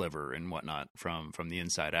 like his liver and whatnot from the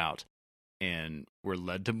inside out. And we're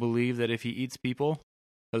led to believe that if he eats people,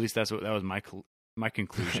 at least that was my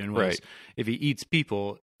conclusion was if he eats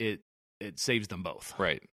people, it saves them both.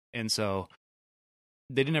 Right. And so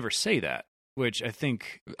they didn't ever say that. Which I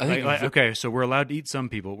think okay, so we're allowed to eat some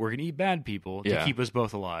people. We're going to eat bad people to keep us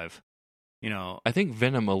both alive. I think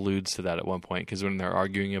Venom alludes to that at one point because when they're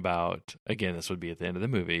arguing about, again, this would be at the end of the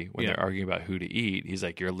movie, when they're arguing about who to eat, he's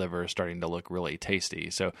like, your liver is starting to look really tasty.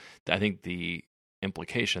 So I think the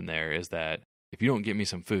implication there is that if you don't get me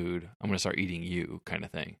some food, I'm going to start eating you kind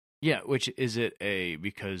of thing. Yeah, which is it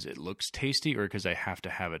because it looks tasty or because I have to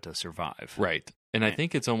have it to survive? Right. And I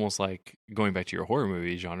think it's almost like going back to your horror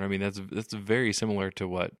movie genre. I mean, that's very similar to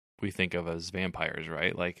what we think of as vampires,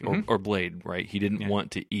 right? Or Blade, right? He didn't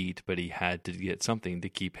want to eat, but he had to get something to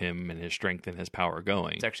keep him and his strength and his power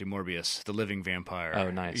going. It's actually Morbius, the living vampire.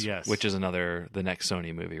 Oh, nice. Yes. Which is the next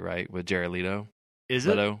Sony movie, right? With Jared Leto. Is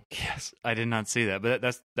Leto? It? Yes. I did not see that, but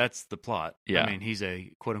that's the plot. Yeah. I mean, he's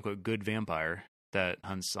a quote unquote good vampire that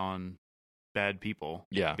hunts on bad people.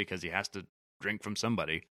 Yeah. Because he has to drink from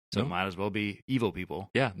somebody. So it might as well be evil people.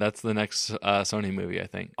 Yeah, that's the next Sony movie, I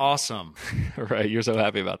think. Awesome. Right, you're so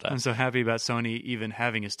happy about that. I'm so happy about Sony even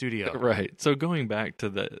having a studio. Right. So going back to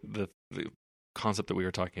the concept that we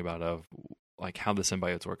were talking about of how the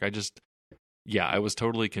symbiotes work, I was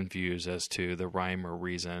totally confused as to the rhyme or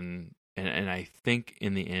reason And I think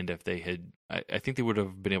in the end, if they had, I think they would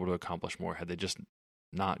have been able to accomplish more had they just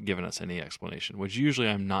not given us any explanation, which usually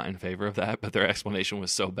I'm not in favor of that, but their explanation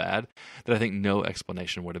was so bad that I think no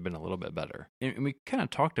explanation would have been a little bit better. And we kind of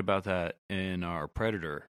talked about that in our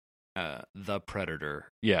Predator, the Predator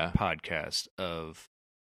Yeah. podcast of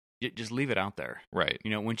just leave it out there. Right.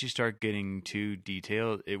 You know, once you start getting too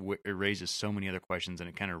detailed, it raises so many other questions and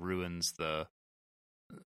it kind of ruins the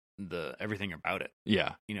everything about it.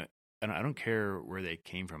 Yeah. You know, and I don't care where they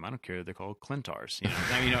came from. I don't care that they're called Clintars.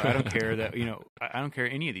 You know, I don't care that, I don't care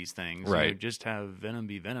any of these things. Right. You know, just have Venom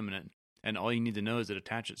be Venom in it. And all you need to know is it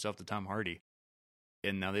attached itself to Tom Hardy.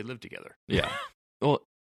 And now they live together. Yeah. Well,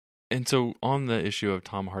 and so on the issue of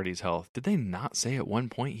Tom Hardy's health, did they not say at one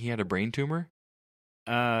point he had a brain tumor?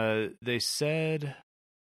 They said,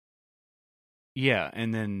 yeah.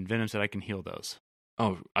 And then Venom said, I can heal those.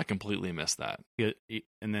 Oh, I completely missed that.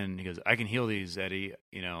 And then he goes, I can heal these, Eddie.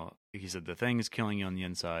 You know, he said, the thing is killing you on the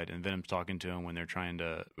inside. And Venom's talking to him when they're trying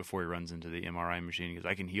to, before he runs into the MRI machine, he goes,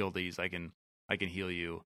 I can heal these. I can heal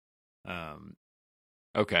you.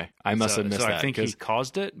 Okay. I must have missed that. So I think he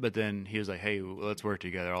caused it, but then he was like, hey, let's work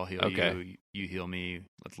together. I'll heal you. You heal me.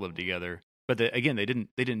 Let's live together. But again, they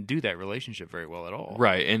didn't do that relationship very well at all.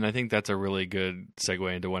 Right. And I think that's a really good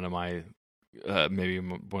segue into one of my, maybe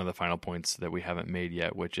one of the final points that we haven't made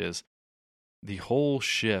yet, which is the whole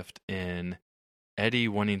shift in Eddie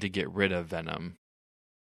wanting to get rid of Venom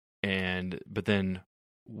but then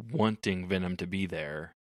wanting Venom to be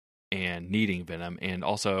there and needing Venom, and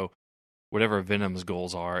also whatever Venom's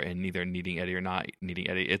goals are and neither needing Eddie or not needing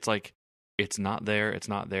Eddie. It's like, it's not there, it's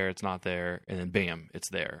not there, it's not there, and then bam, it's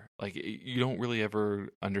there. Like, you don't really ever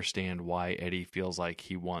understand why Eddie feels like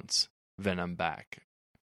he wants Venom back.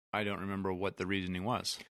 I don't remember what the reasoning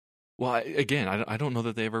was. Well, I don't know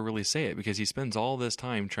that they ever really say it, because he spends all this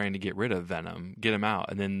time trying to get rid of Venom, get him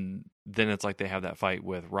out, and then it's like they have that fight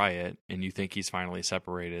with Riot, and you think he's finally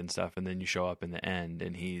separated and stuff, and then you show up in the end,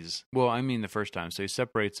 and he's... Well, I mean the first time. So he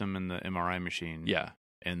separates him in the MRI machine. Yeah.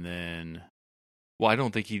 And then... Well, I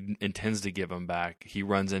don't think he intends to give him back. He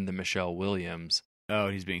runs into Michelle Williams. Oh,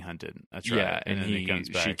 he's being hunted. That's right. Yeah, and he comes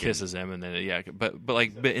back she kisses him, and then but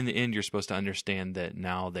in the end, you're supposed to understand that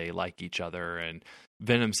now they like each other. And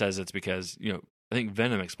Venom says it's because, I think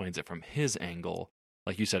Venom explains it from his angle,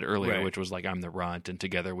 like you said earlier, right, which was like, I'm the runt, and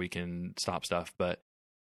together we can stop stuff. But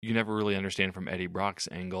you never really understand from Eddie Brock's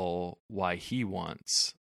angle why he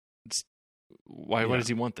wants. Why does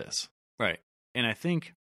he want this? Right, and I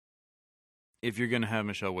think if you're going to have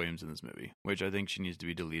Michelle Williams in this movie, which I think she needs to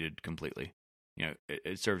be deleted completely.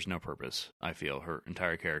 It serves no purpose, I feel, her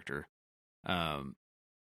entire character.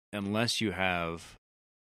 Unless you have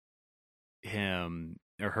him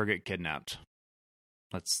or her get kidnapped.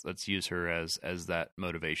 Let's use her as that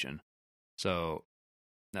motivation. So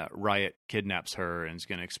Riot kidnaps her and is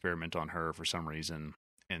going to experiment on her for some reason.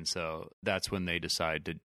 And so that's when they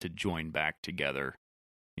decide to join back together.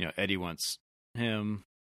 Eddie wants him,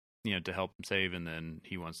 to help him save, and then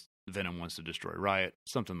Venom wants to destroy Riot,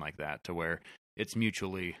 something like that, to where it's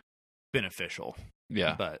mutually beneficial.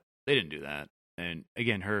 Yeah. But they didn't do that. And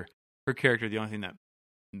again, her character, the only thing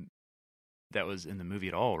that was in the movie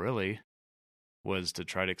at all, really, was to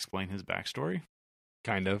try to explain his backstory.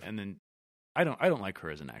 Kind of. And then I don't like her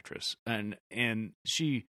as an actress. And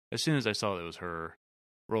she, as soon as I saw that it was her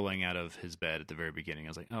rolling out of his bed at the very beginning, I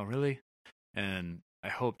was like, oh, really? And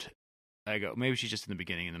maybe she's just in the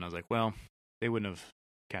beginning. And then I was like, well, they wouldn't have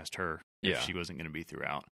cast her if she wasn't going to be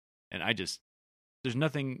throughout. And there's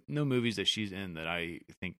no movies that she's in that I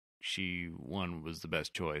think she, one, was the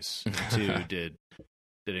best choice, and two, did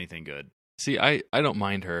anything good. See, I don't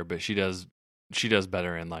mind her, but she does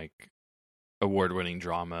better in like award-winning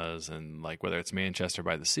dramas, and like whether it's Manchester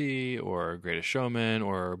by the Sea or Greatest Showman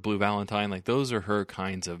or Blue Valentine, like those are her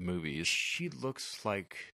kinds of movies. She looks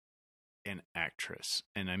like an actress,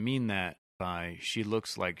 and I mean that by she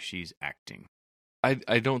looks like she's acting.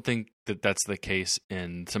 I don't think that that's the case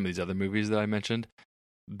in some of these other movies that I mentioned.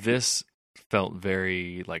 This felt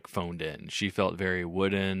very like phoned in. She felt very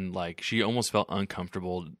wooden. Like she almost felt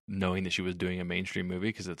uncomfortable knowing that she was doing a mainstream movie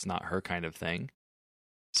because it's not her kind of thing.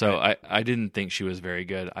 So right. I didn't think she was very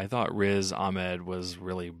good. I thought Riz Ahmed was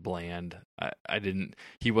really bland.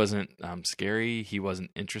 He wasn't scary. He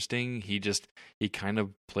wasn't interesting. He kind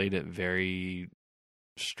of played it very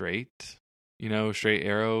straight. Straight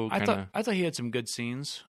arrow. I thought he had some good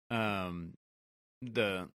scenes. Like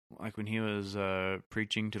when he was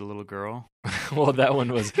preaching to the little girl. Well, that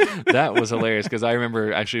was hilarious because I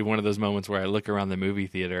remember actually one of those moments where I look around the movie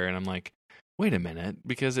theater and I'm like, wait a minute,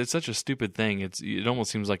 because it's such a stupid thing. It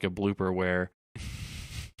almost seems like a blooper where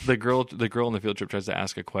the girl on the field trip tries to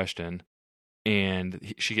ask a question,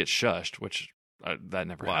 and she gets shushed, which that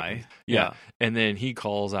never happened. Yeah. And then he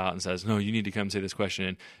calls out and says, "No, you need to come say this question."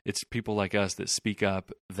 And it's people like us that speak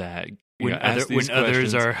up that when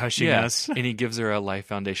others are hushing us. And he gives her a Life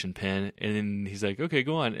Foundation pin, and then he's like, "Okay,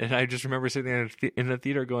 go on." And I just remember sitting there in the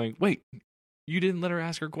theater going, "Wait, you didn't let her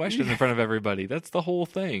ask her question in front of everybody. That's the whole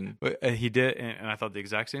thing." He did, and I thought the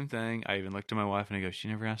exact same thing. I even looked to my wife and I go, "She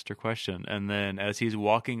never asked her question." And then as he's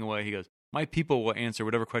walking away, he goes, "My people will answer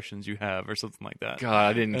whatever questions you have," or something like that.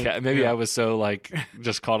 God, I didn't. Maybe I was so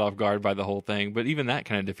just caught off guard by the whole thing. But even that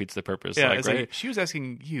kind of defeats the purpose. Yeah, right? She was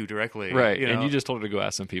asking you directly, right? And you just told her to go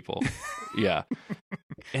ask some people. Yeah.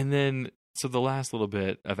 And then, so the last little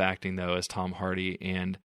bit of acting though is Tom Hardy,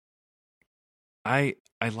 and I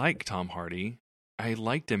like Tom Hardy. I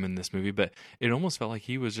liked him in this movie, but it almost felt like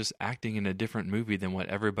he was just acting in a different movie than what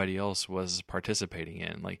everybody else was participating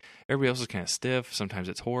in. Like, everybody else was kind of stiff. Sometimes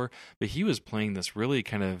it's horror, but he was playing this really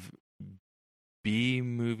kind of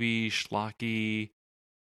B-movie, schlocky.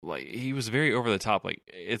 Like, he was very over the top. Like,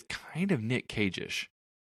 it's kind of Nick Cage-ish.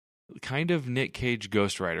 Kind of Nick Cage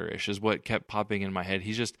Ghost Rider-ish is what kept popping in my head.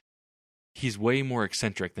 He's way more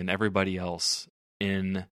eccentric than everybody else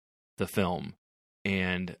in the film.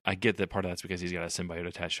 And I get that part of that's because he's got a symbiote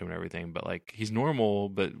attached to him and everything, but like, he's normal,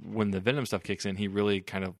 but when the Venom stuff kicks in, he really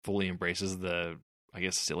kind of fully embraces the, I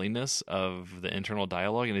guess, silliness of the internal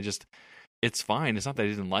dialogue, and it's fine. It's not that I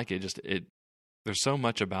didn't like it, there's so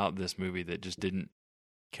much about this movie that just didn't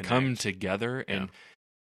come together, and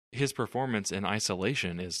his performance in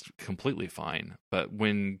isolation is completely fine, but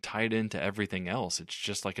when tied into everything else, it's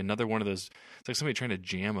just like another one of those. It's like somebody trying to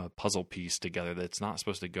jam a puzzle piece together that's not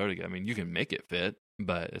supposed to go together. I mean, you can make it fit,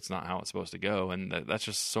 but it's not how it's supposed to go, and that's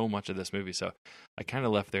just so much of this movie. So I kind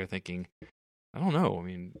of left there thinking, I don't know. I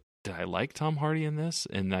mean, did I like Tom Hardy in this,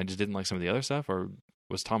 and I just didn't like some of the other stuff, or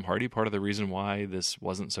was Tom Hardy part of the reason why this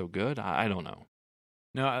wasn't so good? I don't know.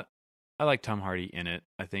 No, I like Tom Hardy in it.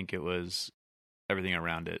 I think it was everything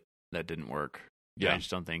around it that didn't work. Yeah. I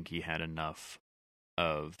just don't think he had enough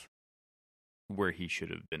of where he should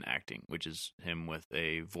have been acting, which is him with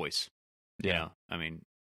a voice. Yeah. You know? I mean,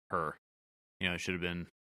 Her. It should have been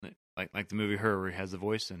like the movie Her, where he has the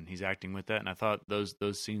voice and he's acting with that. And I thought those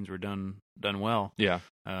scenes were done well. Yeah.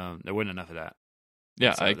 There wasn't enough of that.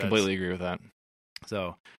 Yeah, so I completely agree with that.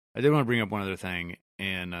 So I did want to bring up one other thing.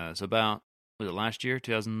 And so about, was it last year,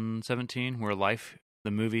 2017, where Life,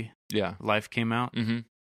 the movie, Life came out? Mm-hmm.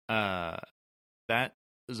 That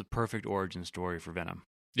is a perfect origin story for Venom.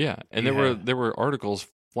 Yeah, and there were articles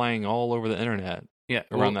flying all over the internet.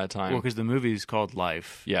 Around that time. Well, because the movie's called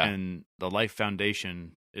Life. Yeah, and the Life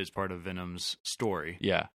Foundation is part of Venom's story.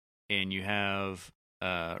 Yeah, and you have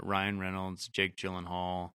Ryan Reynolds, Jake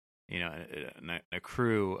Gyllenhaal, a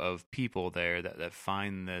crew of people there that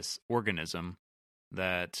find this organism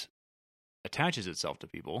that attaches itself to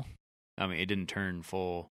people. I mean, it didn't turn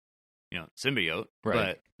full, symbiote,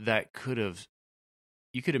 right. But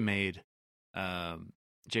you could have made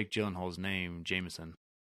Jake Gyllenhaal's name Jameson,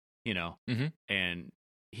 mm-hmm. and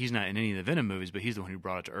he's not in any of the Venom movies, but he's the one who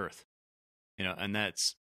brought it to Earth, and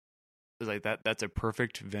that's a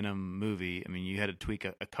perfect Venom movie. I mean, you had to tweak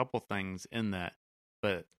a couple things in that,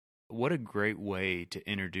 but what a great way to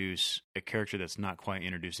introduce a character that's not quite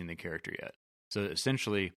introducing the character yet. So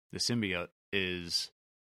essentially, the symbiote is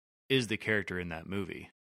the character in that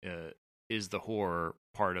movie, is the horror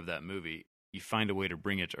part of that movie. You find a way to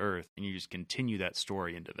bring it to Earth, and you just continue that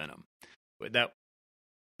story into Venom. But that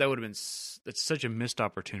would have been that's such a missed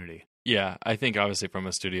opportunity. Yeah, I think obviously from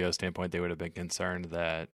a studio standpoint, they would have been concerned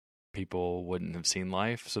that people wouldn't have seen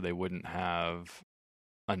Life, so they wouldn't have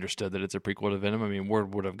understood that it's a prequel to Venom. I mean,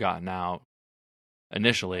 word would have gotten out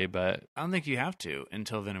initially, but I don't think you have to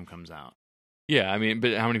until Venom comes out. Yeah, I mean,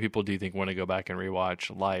 but how many people do you think want to go back and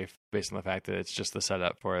rewatch Life based on the fact that it's just the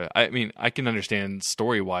setup for it? I mean, I can understand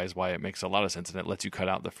story-wise why it makes a lot of sense, and it lets you cut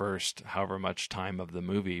out the first however much time of the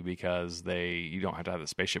movie because you don't have to have the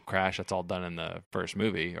spaceship crash. That's all done in the first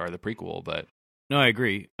movie or the prequel. But no, I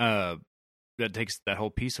agree. That takes that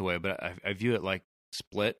whole piece away. But I view it like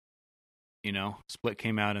Split. Split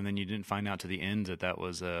came out, and then you didn't find out to the end that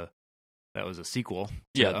was a sequel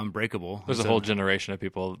to Unbreakable. There's a whole generation of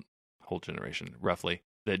people. Roughly,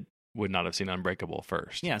 that would not have seen Unbreakable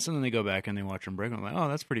first. Yeah, so then they go back and they watch Unbreakable, like, oh,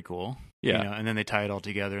 that's pretty cool. Yeah. And then they tie it all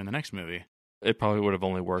together in the next movie. It probably would have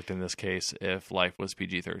only worked in this case if Life was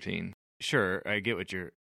PG-13. Sure, I get what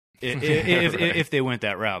you're... If they went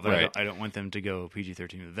that route, but right. I don't want them to go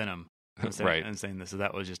PG-13 with Venom. Right. And saying this, so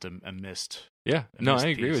that was just a missed... Yeah, no, I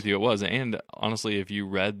agree with you, it was. And honestly, if you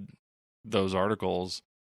read those articles,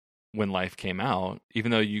 when Life came out,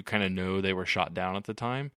 even though you kind of know they were shot down at the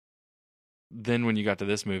time. Then when you got to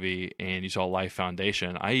this movie and you saw Life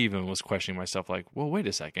Foundation, I even was questioning myself, like, well, wait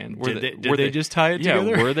a second. Did they just tie it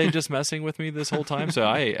together? Yeah, were they just messing with me this whole time? So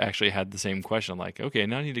I actually had the same question, like, okay,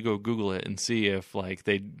 now I need to go Google it and see if like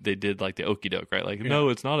they did like the okie doke, right? Like, no,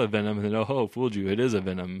 it's not a Venom, and then fooled you, it is a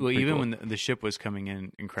Venom. Well, even when the ship was coming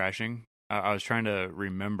in and crashing, I was trying to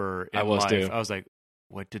remember. I was too. I was like,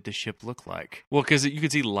 what did the ship look like? Well, because you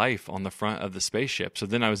could see Life on the front of the spaceship, so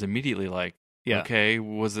then I was immediately like, okay,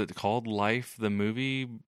 was it called Life, the movie,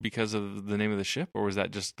 because of the name of the ship, or was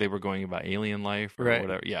that just they were going about alien life or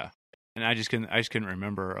whatever? Yeah. And I just couldn't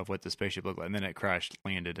remember of what the spaceship looked like. And then it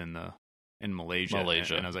landed in Malaysia.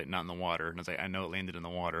 And I was like, not in the water. And I was like, I know it landed in the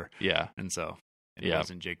water. Yeah. And so it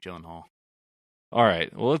wasn't Jake Gyllenhaal. All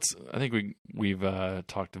right. Well, I think we've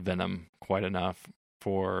talked Venom quite enough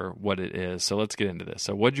for what it is. So let's get into this.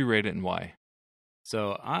 So what'd you rate it and why?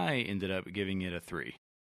 So I ended up giving it a 3.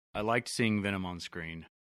 I liked seeing Venom on screen.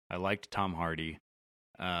 I liked Tom Hardy.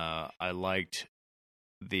 I liked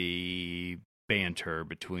the banter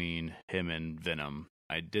between him and Venom.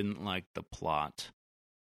 I didn't like the plot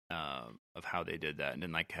of how they did that, and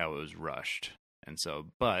didn't like how it was rushed. And so,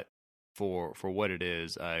 but for what it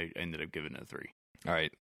is, I ended up giving it a 3. All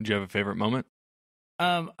right. Did you have a favorite moment?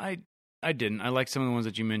 I didn't. I liked some of the ones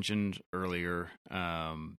that you mentioned earlier.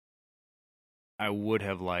 I would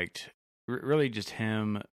have liked really just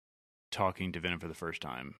him talking to Venom for the first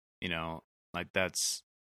time, like that's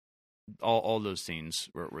all those scenes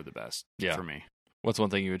were the best for me. What's one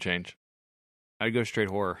thing you would change? I'd go straight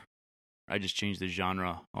horror. I'd just change the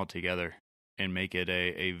genre altogether and make it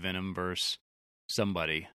a Venom versus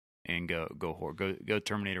somebody and go horror. Go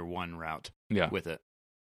Terminator 1 route with it.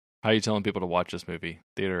 How are you telling people to watch this movie?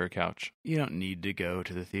 Theater or couch? You don't need to go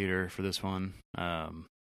to the theater for this one.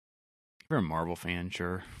 If you're a Marvel fan,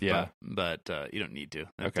 sure. Yeah. But you don't need to.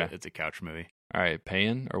 It's a couch movie. All right. Pay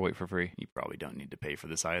in or wait for free? You probably don't need to pay for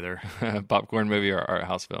this either. Popcorn movie or art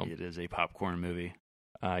house film? It is a popcorn movie.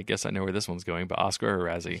 I guess I know where this one's going, but Oscar or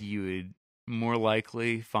Razzie? You would more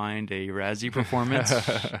likely find a Razzie performance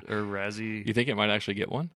or Razzie. You think it might actually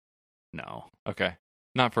get one? No. Okay.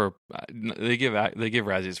 Not for they give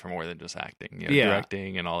Razzies for more than just acting,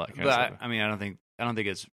 directing and all that kind of stuff. I don't think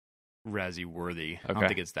it's Razzie worthy. I don't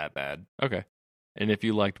think it's that bad. Okay. And if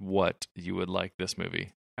you liked what, you would like this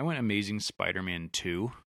movie? I went Amazing Spider-Man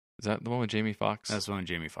 2. Is that the one with Jamie Foxx? That's the one with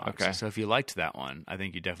Jamie Foxx. Okay. So if you liked that one, I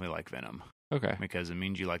think you definitely like Venom. Okay. Because it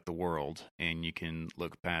means you like the world and you can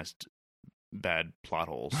look past bad plot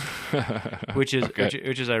holes. which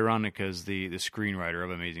is ironic because the screenwriter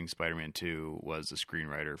of Amazing Spider-Man 2 was the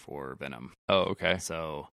screenwriter for Venom. Oh, okay.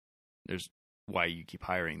 So there's why you keep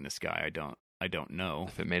hiring this guy. I don't know.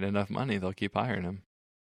 If it made enough money, they'll keep hiring him.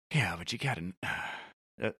 Yeah, but you gotta...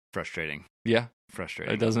 frustrating. Yeah.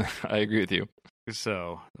 Frustrating. It doesn't... I agree with you.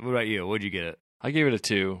 So, what about you? What'd you get it? I gave it a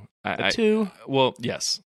 2. A 2? Well,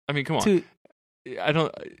 yes. I mean, come on. 2. I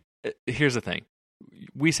don't... Here's the thing.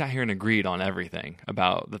 We sat here and agreed on everything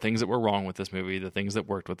about the things that were wrong with this movie, the things that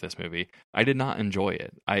worked with this movie. I did not enjoy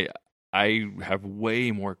it. I have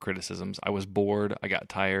way more criticisms. I was bored. I got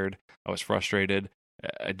tired. I was frustrated.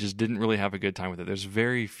 I just didn't really have a good time with it. There's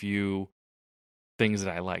very few things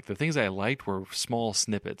that I liked. The things I liked were small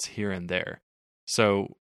snippets here and there.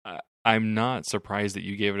 So I'm not surprised that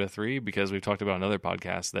you gave it a 3 because we've talked about on other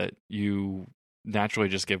podcasts that you naturally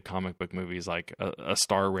just give comic book movies like a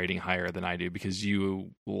star rating higher than I do because you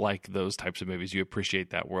like those types of movies. You appreciate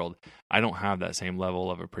that world. I don't have that same level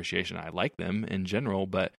of appreciation. I like them in general,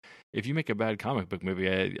 but if you make a bad comic book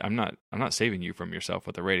movie, I'm not saving you from yourself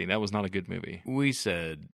with a rating. That was not a good movie. We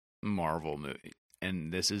said Marvel movie,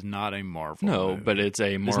 and this is not a Marvel movie. But it's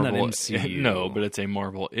a Marvel. MCU. No, but it's a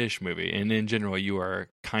Marvel-ish movie. And in general, you are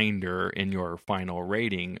kinder in your final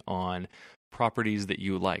rating on properties that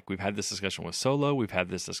you like. We've had this discussion with Solo. We've had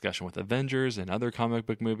this discussion with Avengers and other comic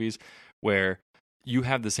book movies where you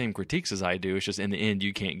have the same critiques as I do. It's just in the end,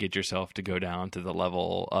 you can't get yourself to go down to the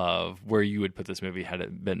level of where you would put this movie had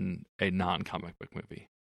it been a non-comic book movie.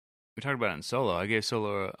 We talked about it in Solo. I gave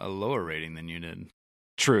Solo a lower rating than you did.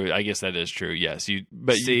 True. I guess that is true. Yes.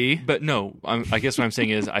 But no, I guess what I'm saying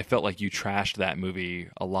is I felt like you trashed that movie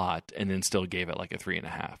a lot and then still gave it like a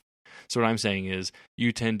 3.5. So what I'm saying is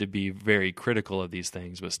you tend to be very critical of these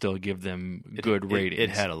things, but still give them good ratings. It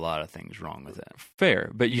had a lot of things wrong with it. Fair,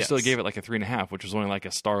 but you still gave it like a 3.5, which was only like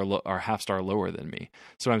a star or half star lower than me.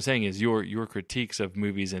 So what I'm saying is your critiques of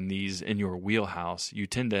movies in your wheelhouse, you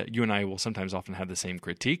and I will sometimes often have the same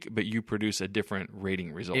critique, but you produce a different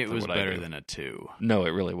rating result. It was better than a 2. No,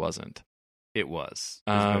 it really wasn't. It was.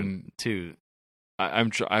 2.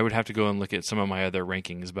 I would have to go and look at some of my other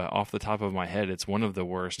rankings, but off the top of my head, it's one of the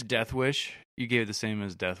worst. Death Wish. You gave it the same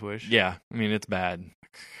as Death Wish. Yeah, I mean it's bad.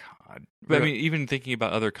 God. But I mean, even thinking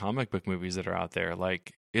about other comic book movies that are out there,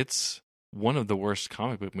 like it's one of the worst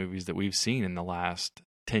comic book movies that we've seen in the last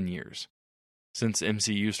 10 years since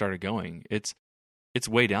MCU started going. It's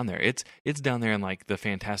way down there. It's down there in like the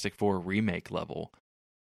Fantastic Four remake level.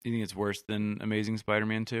 You think it's worse than Amazing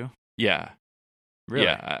Spider-Man 2? Yeah. Really?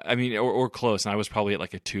 Yeah, I mean, or close. And I was probably at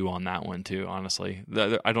like a 2 on that one too, honestly.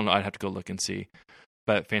 I don't know. I'd have to go look and see.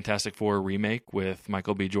 But Fantastic Four remake with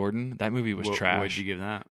Michael B. Jordan, that movie was trash. What did you give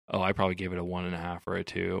that? Oh, I probably gave it a 1.5 or a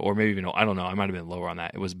 2, or maybe even I don't know. I might have been lower on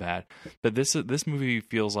that. It was bad. But this movie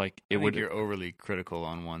feels like it would. You're overly critical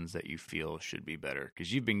on ones that you feel should be better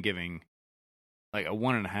because you've been giving like a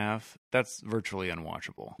 1.5. That's virtually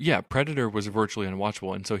unwatchable. Yeah, Predator was virtually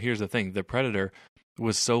unwatchable, and so here's the thing: the Predator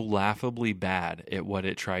was so laughably bad at what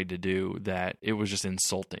it tried to do that it was just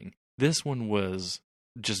insulting. This one was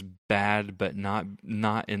just bad, but not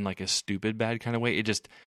in like a stupid bad kind of way.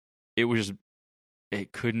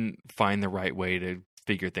 It couldn't find the right way to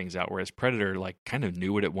figure things out. Whereas Predator like kind of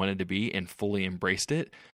knew what it wanted to be and fully embraced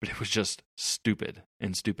it, but it was just stupid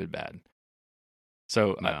bad.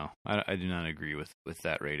 So no, I do not agree with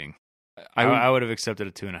that rating. I would have accepted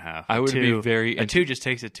a 2.5. I would be very. A 2 just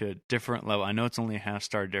takes it to a different level. I know it's only a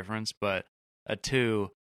half-star difference, but a 2,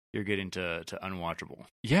 you're getting to unwatchable.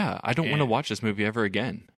 Yeah, I don't want to watch this movie ever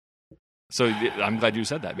again. So I'm glad you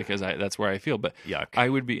said that because that's where I feel. But yuck. I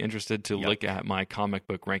would be interested to look at my comic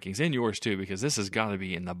book rankings and yours too, because this has got to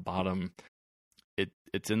be in the bottom.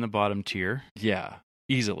 It's in the bottom tier. Yeah,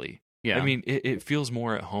 easily. Yeah, I mean, it feels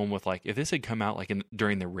more at home with like if this had come out like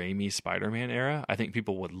during the Raimi Spider-Man era, I think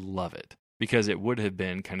people would love it because it would have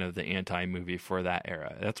been kind of the anti-movie for that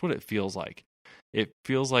era. That's what it feels like. It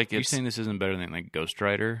feels like You're saying this isn't better than like Ghost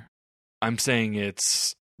Rider? I'm saying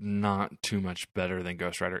it's not too much better than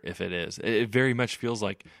Ghost Rider if it is. It very much feels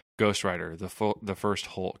like Ghost Rider, the first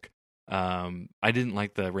Hulk. I didn't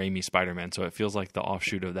like the Raimi Spider-Man, so it feels like the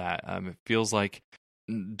offshoot of that. It feels like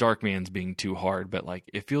Darkman's being too hard, but like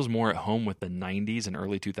it feels more at home with the 90s and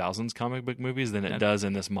early 2000s comic book movies than it does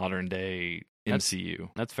in this modern day MCU.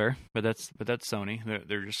 That's fair, but that's Sony.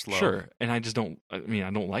 They're just slow. Sure, and I just don't. I mean,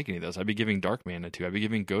 I don't like any of those. I'd be giving Darkman a 2. I'd be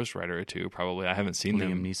giving Ghost Rider a 2. Probably, I haven't seen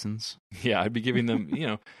them. Liam Neeson's. Yeah, I'd be giving them.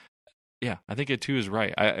 Yeah, I think a 2 is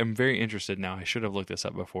right. I'm very interested now. I should have looked this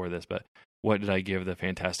up before this, but what did I give the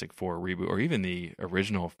Fantastic Four reboot, or even the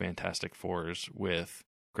original Fantastic Fours with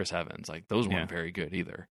Chris Evans? Like those weren't very good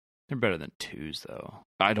either. They're better than 2s, though.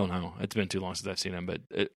 I don't know. It's been too long since I've seen them,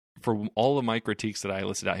 but for all of my critiques that I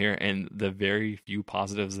listed out here and the very few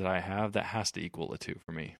positives that I have, that has to equal a 2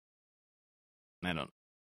 for me. I don't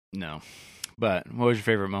know. But what was your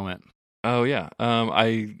favorite moment? Oh, yeah.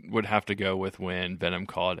 I would have to go with when Venom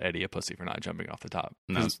called Eddie a pussy for not jumping off the top.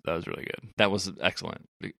 That was really good. That was excellent.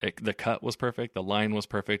 The cut was perfect. The line was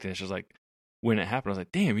perfect. And it's just like, when it happened, I was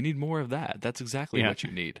like, damn, you need more of that. That's exactly what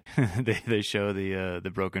you need. They show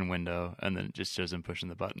the broken window, and then it just shows him pushing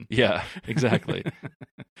the button. Yeah, exactly.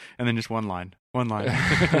 And then just one line.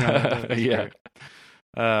 Yeah.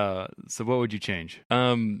 So what would you change?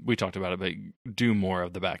 We talked about it, but do more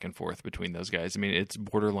of the back and forth between those guys. I mean, it's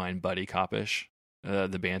borderline buddy cop-ish,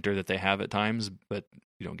 the banter that they have at times, but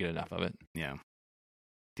you don't get enough of it. Yeah.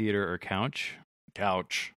 Theater or couch?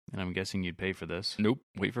 Couch. And I'm guessing you'd pay for this. Nope.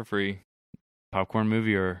 Wait for free. Popcorn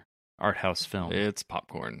movie or art house film? It's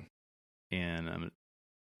popcorn. And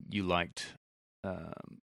you liked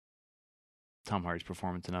Tom Hardy's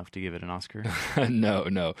performance enough to give it an Oscar?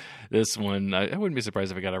 No. This one, I wouldn't be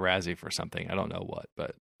surprised if it got a Razzie for something. I don't know what,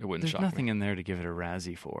 but it wouldn't shock me. There's nothing in there to give it a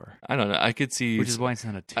Razzie for. I don't know. I could see... Which is why it's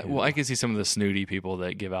not a 2. Well, I could see some of the snooty people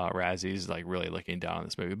that give out Razzies like really looking down on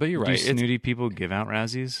this movie. But you're right. Do snooty people give out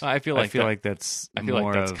Razzies? I feel like that's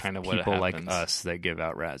kind of what people happens. like us that give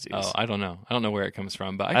out Razzies. Oh, I don't know. I don't know where it comes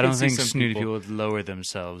from, but I don't think snooty people would lower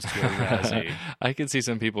themselves to a Razzie. I could see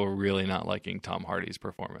some people really not liking Tom Hardy's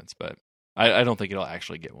performance, but I don't think it'll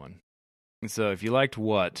actually get one. So if you liked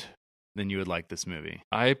what, then you would like this movie.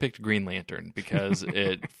 I picked Green Lantern because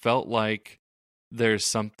it felt like there's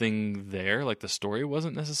something there. Like the story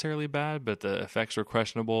wasn't necessarily bad, but the effects were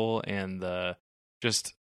questionable, and it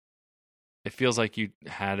feels like you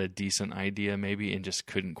had a decent idea maybe and just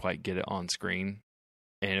couldn't quite get it on screen,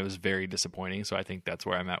 and it was very disappointing. So I think that's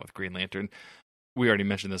where I'm at with Green Lantern. We already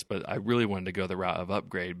mentioned this, but I really wanted to go the route of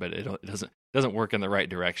Upgrade, but it doesn't. doesn't work in the right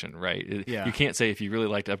direction, right? Yeah. You can't say if you really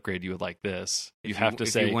liked Upgrade, you would like this. You have to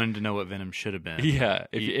say if you wanted to know what Venom should have been. Yeah,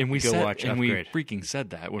 we freaking said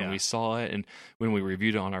that when Yeah. we saw it, and when we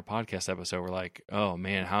reviewed it on our podcast episode. We're like, oh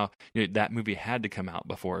man, how that movie had to come out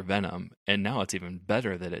before Venom, and now it's even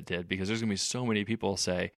better that it did, because there's gonna be so many people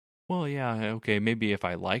say, well, yeah, okay, maybe if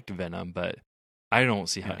I liked Venom, but I don't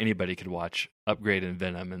see how anybody could watch Upgrade and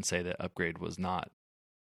Venom and say that Upgrade was not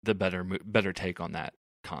the better take on that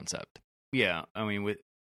concept. Yeah, I mean,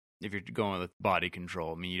 if you're going with body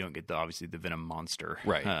control, I mean, you don't get obviously the Venom monster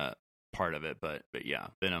part of it, but yeah,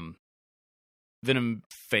 Venom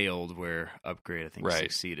failed where Upgrade, I think,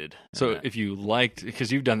 succeeded. So if you liked,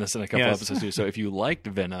 because you've done this in a couple episodes too, so if you liked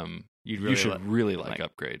Venom, you should really like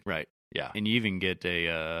Upgrade, right? Yeah, and you even get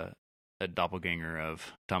a doppelganger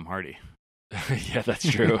of Tom Hardy. Yeah, that's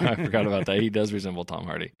true. I forgot about that. He does resemble Tom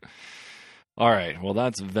Hardy. All right. Well,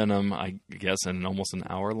 that's Venom, I guess, in almost an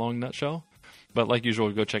hour-long nutshell. But like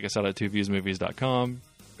usual, go check us out at twoviewsmovies.com.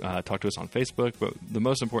 Talk to us on Facebook. But the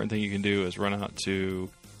most important thing you can do is run out to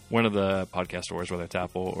one of the podcast stores, whether it's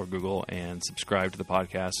Apple or Google, and subscribe to the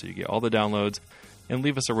podcast so you get all the downloads. And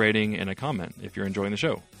leave us a rating and a comment if you're enjoying the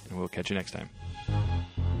show. And we'll catch you next time.